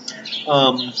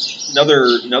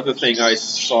 Another thing I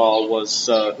saw was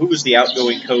who was the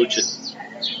outgoing coach at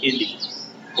Indy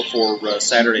before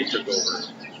Saturday took over?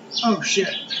 Oh shit!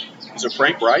 Was it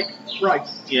Frank Reich? Right.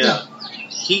 Yeah.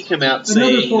 He came out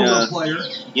Another saying, former player.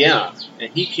 yeah,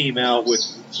 and he came out with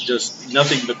just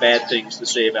nothing but bad things to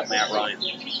say about Matt Ryan.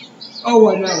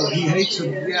 Oh, I know. He hates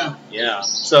him. Yeah. Yeah.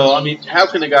 So I mean, how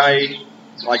can a guy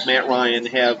like Matt Ryan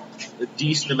have a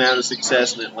decent amount of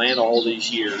success in Atlanta all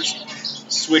these years,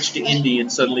 switch to Indy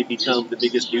and suddenly become the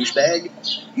biggest douchebag?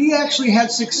 He actually had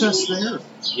success there.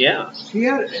 Yeah.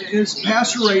 His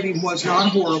passer rating was not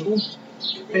horrible,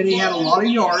 and he had a lot of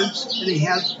yards, and he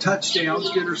had touchdowns,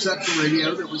 good interception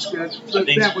radio that was good. But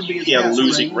that would be his he had a passer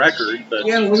losing rating. record, but He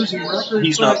had a losing record.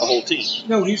 he's not the whole team.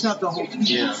 No, he's not the whole team.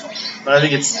 Yeah. But I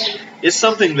think it's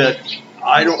something that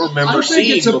I don't remember I think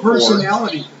seeing it's a before.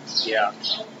 personality. Yeah.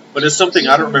 But it's something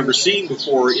I don't remember seeing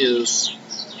before is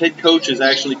head coaches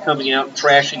actually coming out and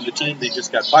trashing the team they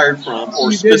just got fired from,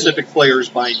 or specific players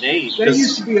by name. That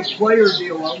used to be a player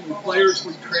deal. Only players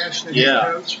would trash the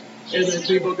head coach. And then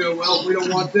people go, well, we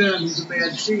don't want them. He's a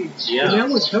bad team. Yeah. And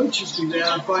then when coaches do that,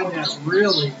 I find that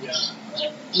really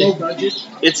low budget.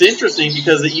 It's interesting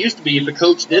because it used to be if a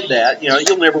coach did that,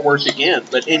 you'll never work again.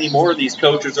 But anymore, these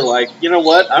coaches are like, you know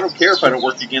what? I don't care if I don't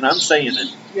work again. I'm saying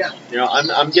it. Yeah.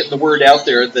 I'm getting the word out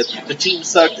there that the team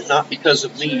sucked not because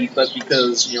of me, but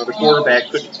because the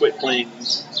quarterback couldn't quit playing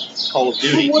Call of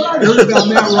Duty. Well, what I heard about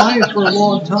Matt Ryan for a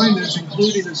long time is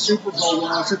including a Super Bowl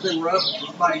loss that they were up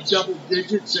by double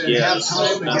digits at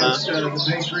halftime against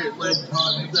the Patriot-led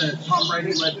Tom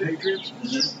Brady-led Patriots.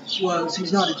 Was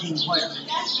he's not a team player.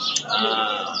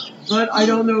 But I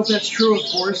don't know if that's true, of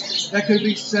course. That could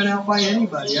be sent out by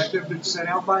anybody. That could have been sent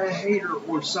out by a hater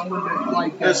or someone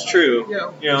that That's true.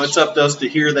 It's up to us to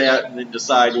hear that and then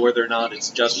decide whether or not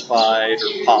it's justified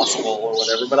or possible or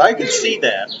whatever. But I can see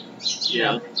that.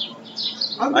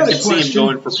 I can see him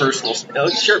going for personal.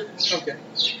 Sure. Okay.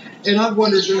 And I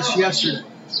wondered this yesterday.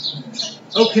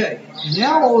 Okay,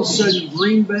 now all of a sudden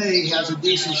Green Bay has a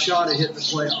decent shot at hitting the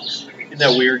playoffs. Isn't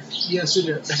that weird? Yes, it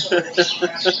is.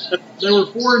 They were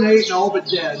 4-8 and all but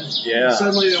dead. Yeah.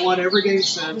 Suddenly they won every game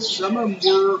since. Some of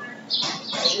them were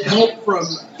help from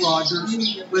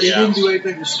Rodgers, but he didn't do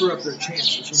anything to screw up their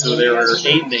chances. So they're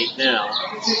 8-8 now.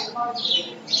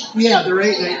 Yeah, they're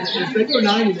 8-8. If they go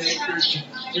 9-8,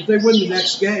 if they win the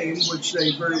next game, which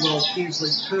they very well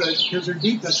easily could, because their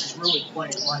defense is really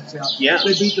playing lights out. Yeah.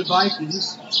 They beat the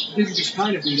Vikings. Didn't just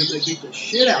kind of beat them; they beat the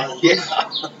shit out of them.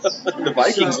 Yeah. The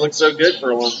Vikings look so good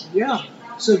for a while. Yeah.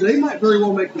 So they might very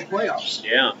well make the playoffs.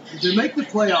 Yeah. If they make the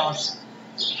playoffs,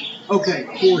 okay,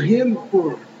 for him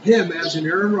as an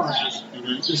Aaron Rodgers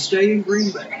to stay in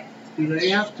Green Bay, do they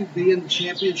have to be in the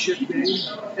championship game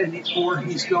or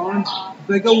he's gone? If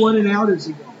they go 1-out, is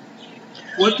he gone?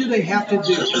 What do they have to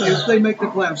do if they make the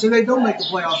playoffs? If they don't make the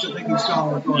playoffs, I think he's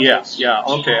gone. Yeah.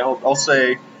 Okay, I'll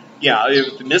say,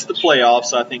 if they miss the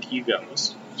playoffs, I think he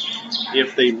goes.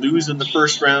 If they lose in the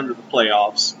first round of the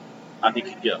playoffs, I think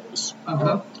he goes.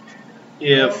 Uh-huh.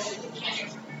 If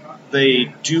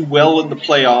they do well in the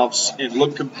playoffs and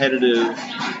look competitive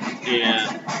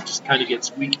and just kind of get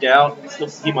squeaked out,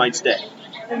 he might stay.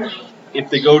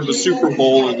 If they go to the Super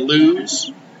Bowl and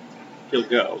lose, he'll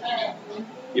go.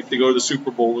 If they go to the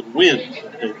Super Bowl and win,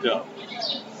 he'll go.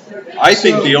 I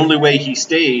think the only way he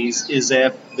stays is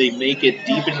if they make it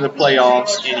deep into the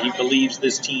playoffs and he believes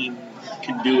this team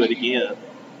can do it again.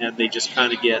 And they just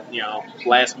kind of get,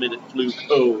 last-minute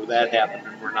fluke, that happened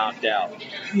and we're knocked out.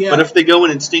 Yeah. But if they go in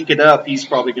and stink it up, he's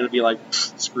probably going to be like,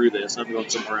 screw this, I'm going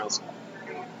somewhere else.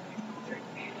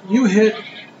 You hit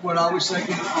what I was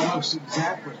thinking almost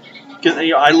exactly.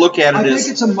 I look at it I as...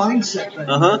 think it's a mindset thing.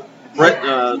 Uh-huh.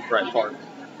 Brett Favre.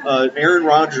 Aaron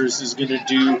Rodgers is going to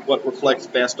do what reflects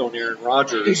best on Aaron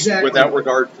Rodgers without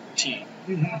regard for the team.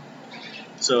 Mm-hmm.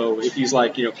 So if he's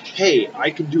like, hey, I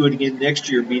can do it again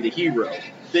next year and be the hero,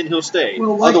 then he'll stay.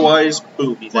 Well, Otherwise,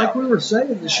 boom, he's out. Like we were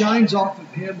saying, the shine's off of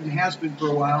him and has been for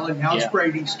a while, and now it's Yeah.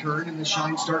 Brady's turn, and the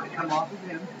shine's starting to come off of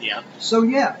him. Yeah. So,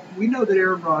 we know that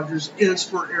Aaron Rodgers is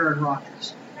for Aaron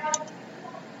Rodgers.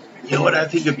 You know what I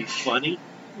think would be funny?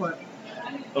 What?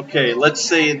 Okay, let's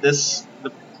say the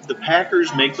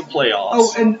Packers make the playoffs.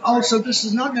 Oh, and also, this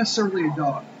is not necessarily a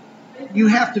dog. You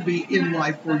have to be in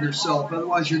life for yourself,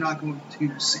 otherwise you're not going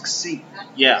to succeed.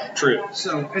 Yeah, true.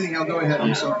 So, anyhow, go ahead.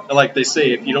 I'm sorry. Like they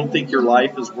say, if you don't think your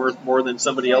life is worth more than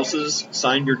somebody else's,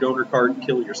 sign your donor card and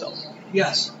kill yourself.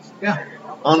 Yes. Yeah.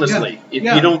 Honestly, if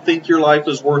you don't think your life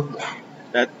is worth more,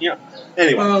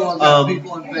 Anyway. Well, I've got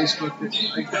people on Facebook that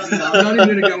I'm not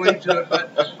even going to go into it, but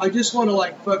I just want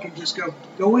to fucking just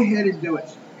go ahead and do it.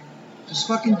 Just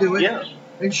fucking do it. Yeah.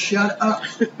 And shut up.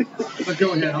 But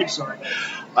go ahead. I'm sorry.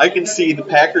 I can see the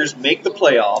Packers make the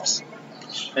playoffs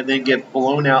and then get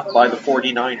blown out by the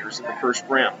 49ers in the first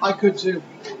round. I could too.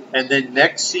 And then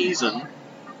next season,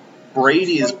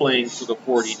 Brady is playing for the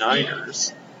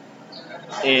 49ers,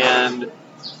 and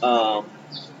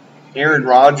Aaron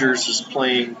Rodgers is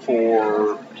playing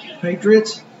for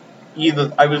Patriots? either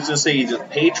the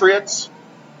Patriots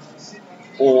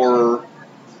or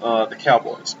the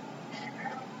Cowboys.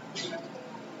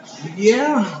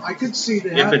 Yeah, I could see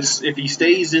that. If he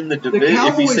stays in the division,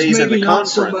 Cowboys if he stays in the maybe not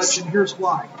conference, so much, and here's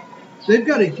why. They've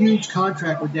got a huge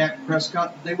contract with Dak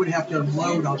Prescott that they would have to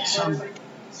unload on Sunday.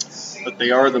 but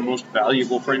they are the most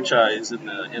valuable franchise in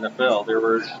the NFL.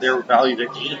 They're valued at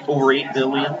over $8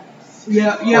 billion.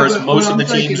 Yeah. Whereas most of the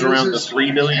teams around the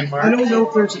 $3 billion mark. I don't know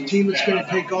if there's a team that's going to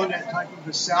take on that type of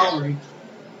a salary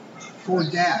for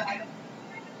Dak.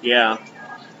 Yeah.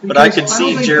 But I could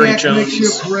see Jerry Dak Jones. Makes you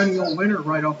a perennial winner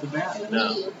right off the bat.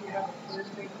 No.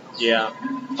 Yeah.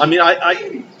 I mean,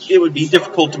 it would be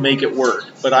difficult to make it work,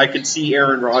 but I could see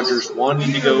Aaron Rodgers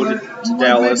wanting to go to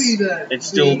Dallas and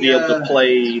still be able to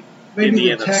play in maybe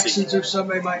the the NFC. Texans or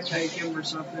somebody might take him or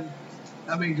something.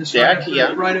 I mean, just Dak,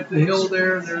 right up the hill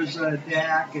there's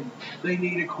Dak, and they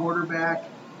need a quarterback.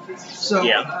 So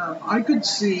I could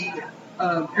see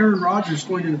Aaron Rodgers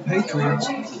going to the Patriots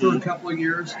for a couple of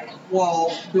years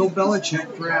while Bill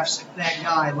Belichick drafts that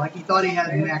guy. Like he thought he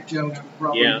had Mac Jones, but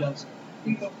probably doesn't.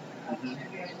 Mm-hmm.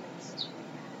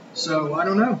 So, I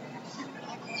don't know.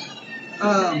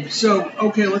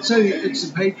 Okay, let's say it's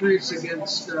the Patriots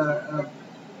against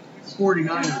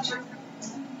 49ers.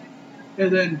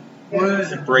 And then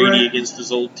would Brady against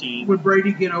his old team. Would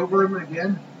Brady get over him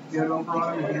again? Get over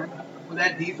on him again? With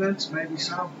that defense? Maybe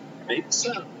so. Maybe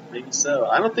so.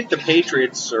 I don't think the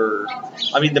Patriots are...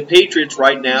 I mean, the Patriots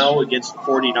right now against the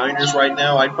 49ers right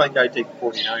now, I think I'd take the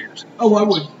 49ers. Oh, I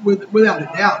would, without a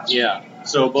doubt. Yeah.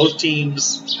 So both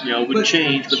teams, would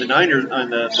change, but the Niners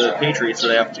and the Patriots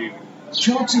would have to...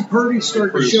 Chauncey Purdy's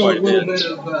starting to show a little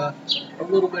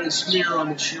bit of smear on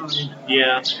his shine.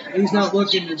 Yeah. He's not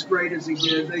looking as great as he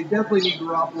did. They definitely need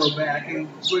Garoppolo back, and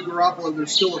with Garoppolo, they're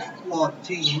still a flawed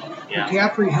team. Yeah.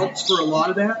 McCaffrey helps for a lot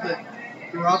of that, but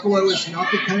Garoppolo is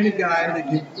not the kind of guy that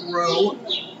can throw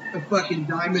a fucking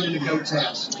diamond in a goat's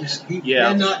ass. He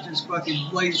cannot just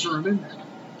fucking laser him in there.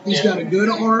 He's got a good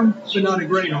arm, but not a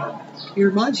great arm. He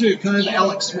reminds me of kind of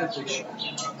Alex Smithish.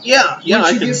 Yeah,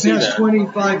 I can see that. Once you get past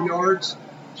 25 yards,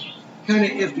 kind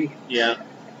of iffy. Yeah.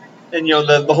 And,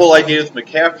 the whole idea with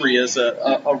McCaffrey is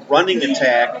a running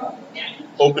attack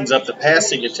opens up the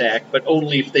passing attack, but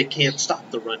only if they can't stop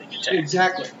the running attack.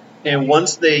 Exactly. And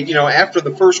once they, after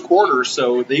the first quarter or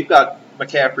so, they've got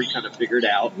McCaffrey kind of figured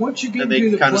out. Once you get and they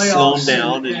into the kind of slow playoffs him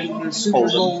down and the Super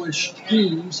Bowl-ish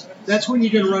teams, that's when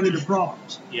you're going to run into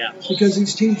problems. Yeah. Because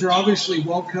these teams are obviously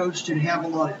well coached and have a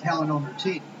lot of talent on their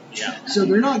team. Yeah. So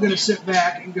they're not going to sit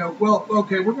back and go, well,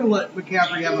 okay, we're going to let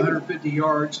McCaffrey have 150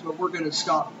 yards, but we're going to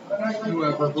stop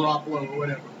whoever, Garoppolo or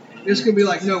whatever. It's going to be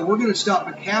like, no, we're going to stop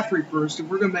McCaffrey first, and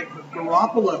we're going to make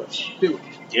Garoppolo do it.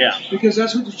 Yeah. Because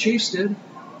that's what the Chiefs did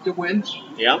to win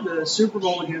the Super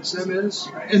Bowl against them is.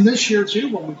 And this year, too,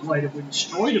 when we played it, we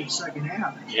destroyed them second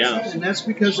half. Yeah. And that's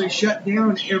because they shut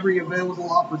down every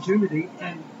available opportunity,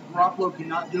 and Garoppolo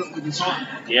cannot do it with his arm.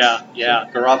 Yeah.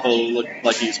 Garoppolo looked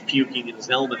like he was puking in his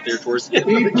helmet there towards the end of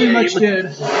the game. He pretty much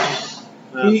did.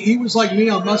 He was like me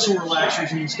on muscle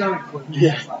relaxers in the stomach flip.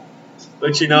 Yeah.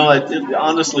 But,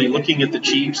 honestly, looking at the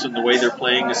Chiefs and the way they're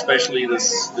playing, especially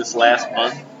this last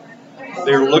month,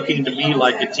 they're looking to me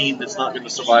like a team that's not going to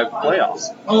survive the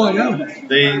playoffs. Oh, I know.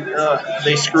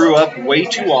 They screw up way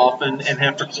too often and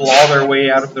have to claw their way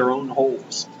out of their own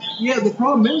holes. Yeah, the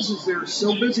problem is they're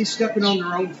so busy stepping on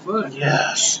their own foot.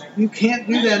 Yes. You can't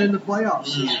do that in the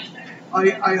playoffs.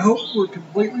 I hope we're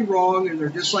completely wrong and they're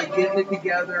just like getting it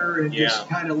together and just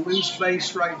kind of loose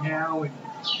face right now.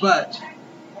 But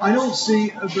I don't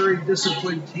see a very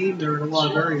disciplined team there in a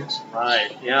lot of areas.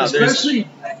 Right, yeah. Especially,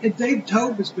 Dave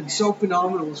Tobe has been so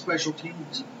phenomenal with special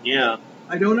teams. Yeah.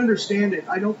 I don't understand it.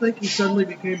 I don't think he suddenly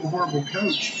became a horrible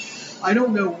coach. I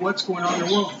don't know what's going on there.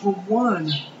 Well, for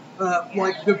one,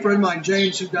 like a good friend of mine,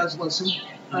 James, who does listen,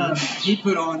 he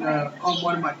put on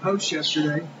one of my posts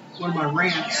yesterday, one of my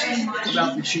rants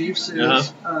about the Chiefs.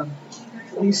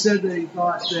 He said that he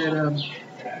thought that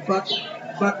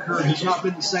Butker has not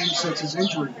been the same since his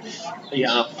injury.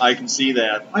 Yeah, I can see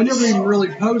that. I never even really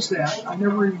posed that. I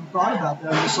never even thought about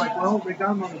that. I was like, well, they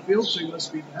got him on the field, so he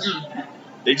must be better.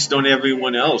 They just don't have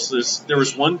anyone else. There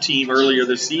was one team earlier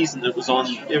this season that was on.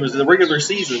 It was the regular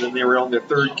season, and they were on their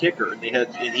third kicker, and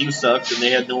he sucked, and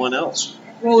they had no one else.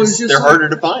 Well, they're harder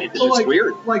to find. It's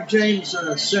weird. Like James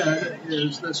said,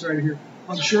 is this right here.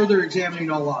 I'm sure they're examining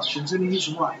all options, and he's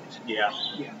right. Yeah.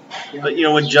 But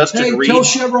when Justin Reed, tell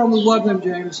Chevron we love them,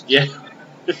 James. Yeah.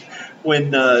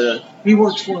 When he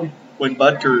works for him. When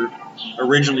Butker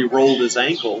originally rolled his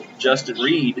ankle, Justin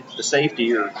Reed, the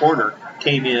safety or corner,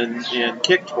 came in and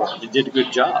kicked for him and did a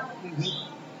good job.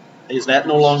 Mm-hmm. Is that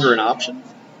no longer an option?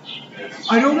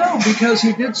 I don't know, because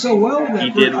he did so well.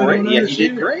 He did great. Yeah, he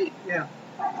did great. Yeah.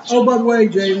 Oh, by the way,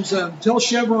 James, tell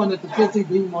Chevron that the Filthy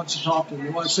Bean wants to talk to him. We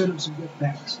want to send him some gift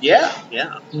packs. Yeah.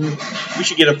 We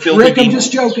should get a Filthy Rick, Bean. I'm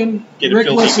just joking. Get a Rick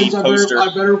Filthy listens. Bean poster. I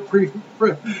better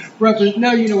represent.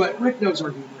 No, you know what? Rick knows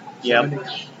our humor. Yeah. Anyway,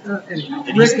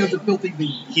 Rick of the Filthy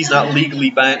Bean. He's not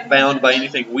legally bound by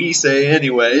anything we say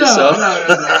anyway. No,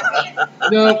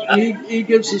 he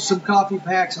gives us some coffee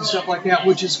packs and stuff like that,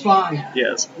 which is fine.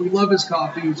 Yes. We love his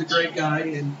coffee. He's a great guy,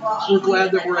 and we're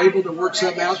glad that we're able to work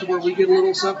something out to where we get a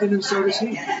little something, and so does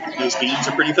he. Those beans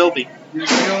are pretty filthy.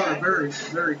 Yes, they are. Very,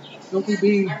 very filthy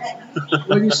bean.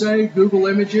 What do you say? Google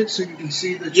image it so you can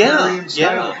see the cherry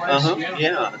inside of the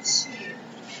place.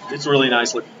 It's a really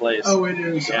nice looking place. Oh, it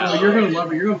is. Yeah. Oh, you're going to love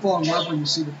it. You're going to fall in love when you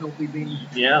see the Filthy Bean.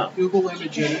 Yeah. Google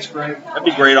image it. It's great. That'd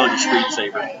be great on your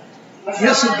screensaver.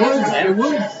 Yes, it would. It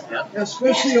would. Yeah.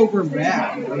 Especially over and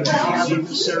back. In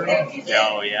this area.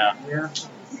 Oh, yeah. Yeah.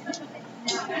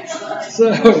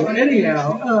 So,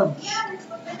 anyhow,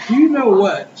 do you know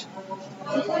what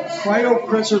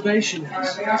cryopreservation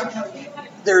is?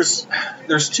 There's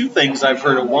two things I've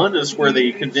heard of. One is where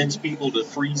they convince people to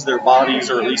freeze their bodies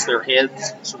or at least their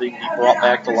heads so they can be brought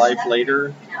back to life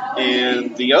later.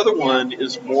 And the other one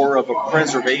is more of a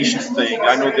preservation thing.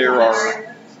 I know there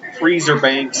are freezer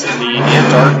banks in the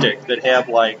Antarctic that have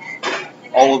like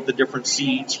all of the different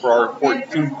seeds for our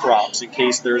important food crops in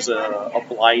case there's a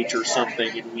blight or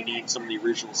something and we need some of the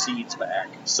original seeds back.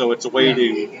 So it's a way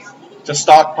to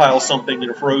stockpile something in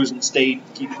a frozen state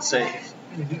and keep it safe.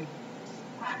 Mm-hmm.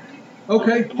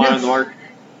 Okay. Am I on the mark?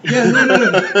 Yeah, no.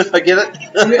 I get it?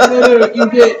 Yeah, no, you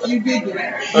did get it. You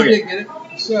Okay. did get it.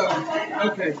 So,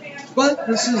 okay. But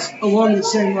this is along the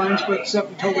same lines, but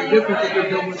something totally different that they're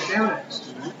building down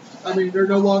as. I mean, they're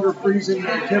no longer freezing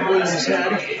Ted Williams'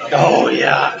 head. Oh,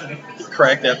 yeah.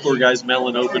 Cracked that poor guy's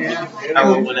melon open when the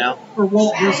power went out. Or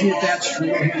Walt Disney, if that's true.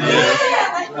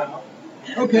 Yeah.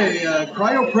 Okay,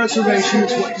 cryopreservation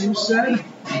is what you said,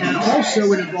 and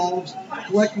also it involves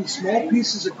collecting small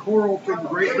pieces of coral from the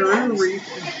Great Barrier Reef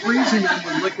and freezing them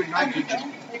with liquid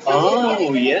nitrogen.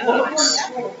 Oh,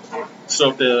 yes.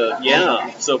 So if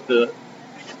the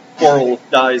coral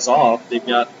dies off, they've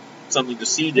got something to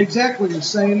seed it. Exactly the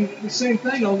same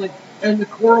thing, only, and the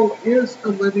coral is a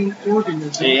living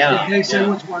organism. Yeah, in case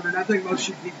anyone's wondering, I think most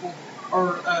of you people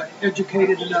are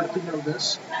educated enough to know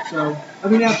this. So, I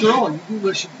mean, after all, you do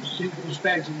listen to these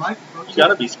bags of microphones. You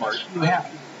gotta be smart. You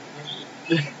have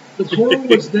to. The coral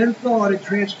was then thawed and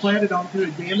transplanted onto a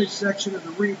damaged section of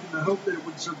the reef in the hope that it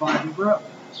would survive and grow.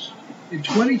 In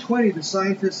 2020, the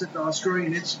scientists at the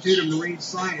Australian Institute of Marine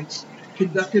Science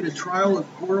conducted a trial of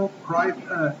coral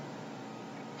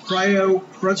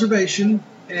cryopreservation,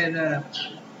 and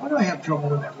why do I have trouble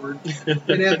with that word?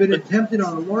 And have been attempted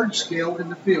on a large scale in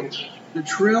the field. The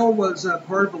trail was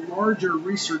part of a larger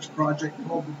research project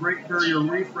called the Great Barrier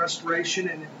Reef Restoration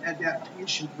and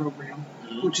Adaptation Program,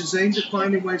 which is aimed at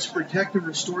finding ways to protect and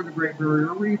restore the Great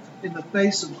Barrier Reef in the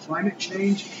face of climate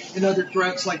change and other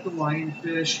threats like the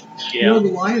lionfish. Yeah. You know, the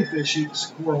lionfish eats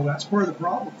coral. That's part of the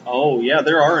problem. Oh, yeah,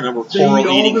 there are a number of They eat all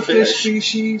coral-eating the fish fish.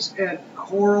 species and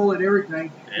coral and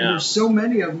everything. Yeah. And there's so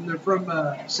many of them. They're from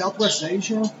Southwest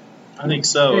Asia. I think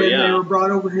so, And yeah. they were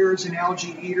brought over here as an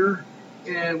algae eater.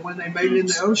 And when they made it in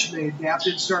the ocean, they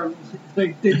adapted and started. They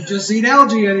didn't just eat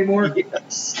algae anymore.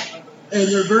 Yes. And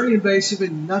they're very invasive,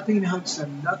 and nothing hunts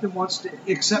them. Nothing wants to,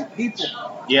 except people.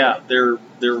 Yeah, they're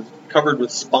covered with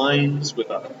spines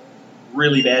with a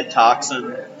really bad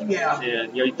toxin, Yeah.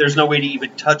 and there's no way to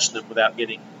even touch them without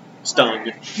getting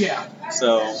stung. Yeah.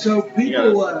 So So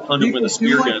people, hunt them people with a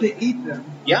spear do like gun. to eat them.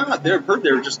 Yeah, I've heard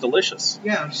they're just delicious.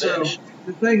 Yeah, so Fish.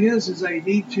 the thing is they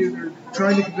need to, they're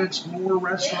trying to convince more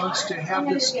restaurants to have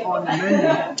this on the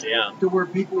menu Yeah. to where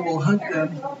people will hunt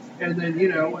them and then,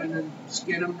 and then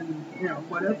skin them and,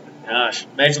 whatever. Gosh,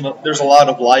 imagine there's a lot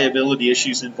of liability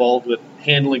issues involved with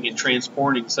handling and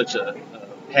transporting such a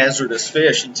hazardous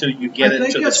fish until you get I it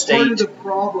think to the that's part of state. the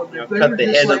problem. If they Cut were the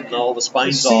just head like and all the a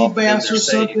spines sea off, then bass they're or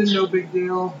something, safe. no big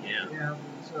deal. Yeah.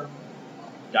 So.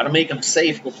 Got to make them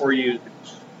safe before you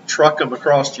truck them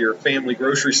across to your family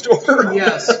grocery store.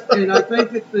 Yes, and I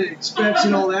think that the expense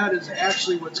and all that is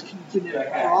actually what's keeping it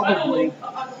probably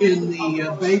in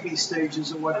the baby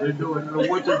stages of what they're doing or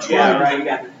what they're trying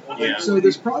to do. Yeah. So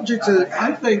this project,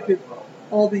 I think that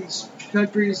all these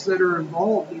countries that are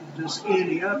involved need to just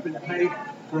ante up and pay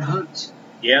for hunts,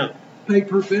 Yeah. pay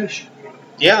per fish.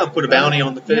 Yeah, put a bounty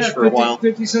on the fish for a 50 while.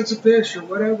 50 cents a fish or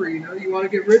whatever, you want to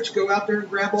get rich, go out there and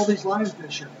grab all these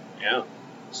lionfish. Yeah.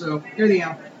 So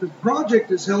anyhow, the project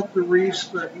has helped the reefs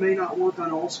but may not work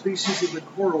on all species of the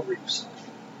coral reefs.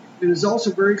 It is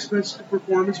also very expensive to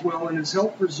perform as well and has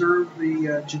helped preserve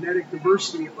the genetic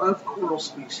diversity of coral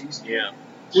species, Yeah.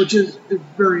 which is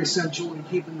very essential in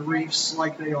keeping the reefs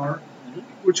like they are,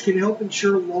 which can help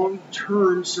ensure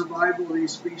long-term survival of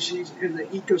these species and the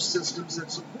ecosystems that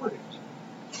support it.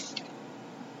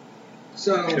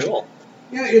 So, Cool.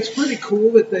 yeah, it's pretty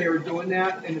cool that they are doing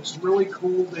that, and it's really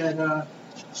cool that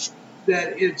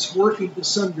that it's working to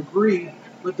some degree.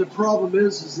 But the problem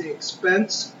is the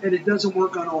expense, and it doesn't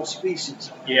work on all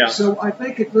species. Yeah. So I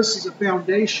think this is a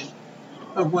foundation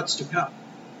of what's to come.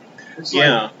 It's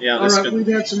Yeah, like, yeah, all this right, could- we've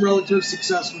had some relative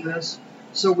success with this,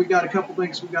 so we got a couple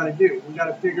things we got to do. We got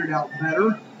to figure it out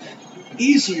better,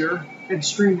 easier, and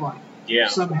streamlined Yeah.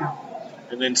 somehow.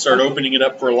 And then start opening it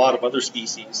up for a lot of other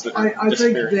species that are I think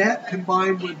disappearing. that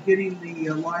combined with getting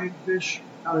the lionfish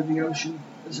out of the ocean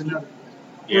is another thing.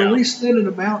 Or Yeah. at least thinning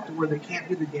them out to where they can't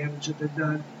do the damage that they've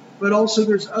done. But also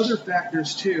there's other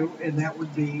factors too, and that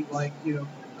would be like,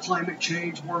 climate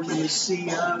change, warming the sea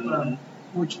up,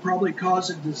 which probably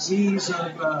causes disease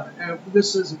of,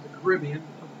 this isn't the Caribbean,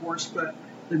 of course, but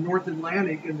the North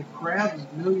Atlantic and the crabs,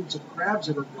 millions of crabs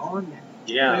that are gone now.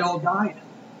 Yeah. They all died.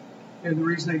 And the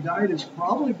reason they died is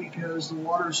probably because the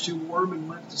water's too warm and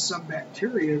lent to some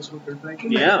bacteria is what they're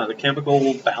thinking. Yeah, the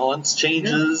chemical balance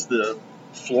changes, the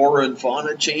flora and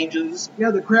fauna changes.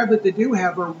 Yeah, the crab that they do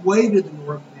have are way to the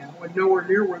north now and nowhere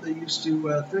near where they used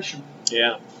to fish them.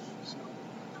 Yeah. So,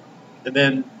 And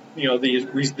then, the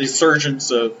resurgence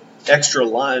of extra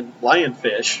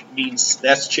lionfish means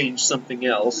that's changed something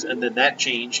else, and then that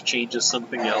changes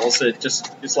something else.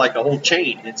 It's like a whole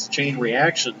chain. It's a chain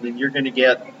reaction, and you're going to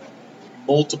get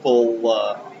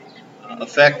multiple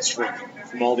effects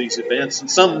from all these events, and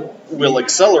some will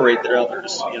accelerate their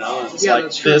others. It's Yeah, like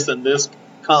that's true. this and this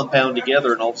compound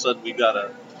together, and all of a sudden we've got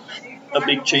a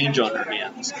big change on our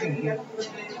hands.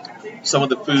 Some of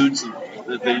the foods and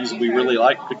the things we really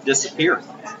like could disappear.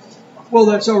 Well,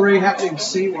 that's already happening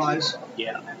sea-wise.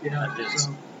 Yeah, Yeah. it is.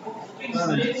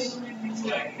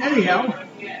 So, anyhow,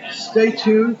 stay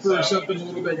tuned for something a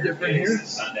little bit different here.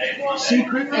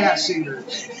 Secret ass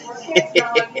eaters.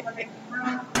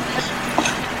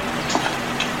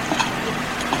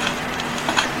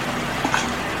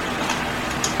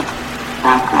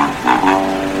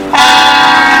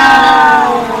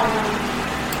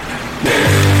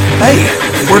 Hey,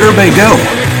 where'd everybody go?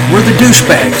 We're the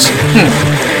douchebags.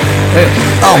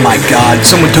 Oh my god,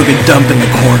 someone took a dump in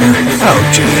the corner. Oh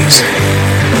jeez.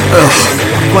 Ugh,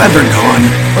 glad they're gone.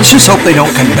 Let's just hope they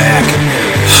don't come back.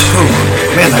 Whew,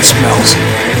 man, that smells.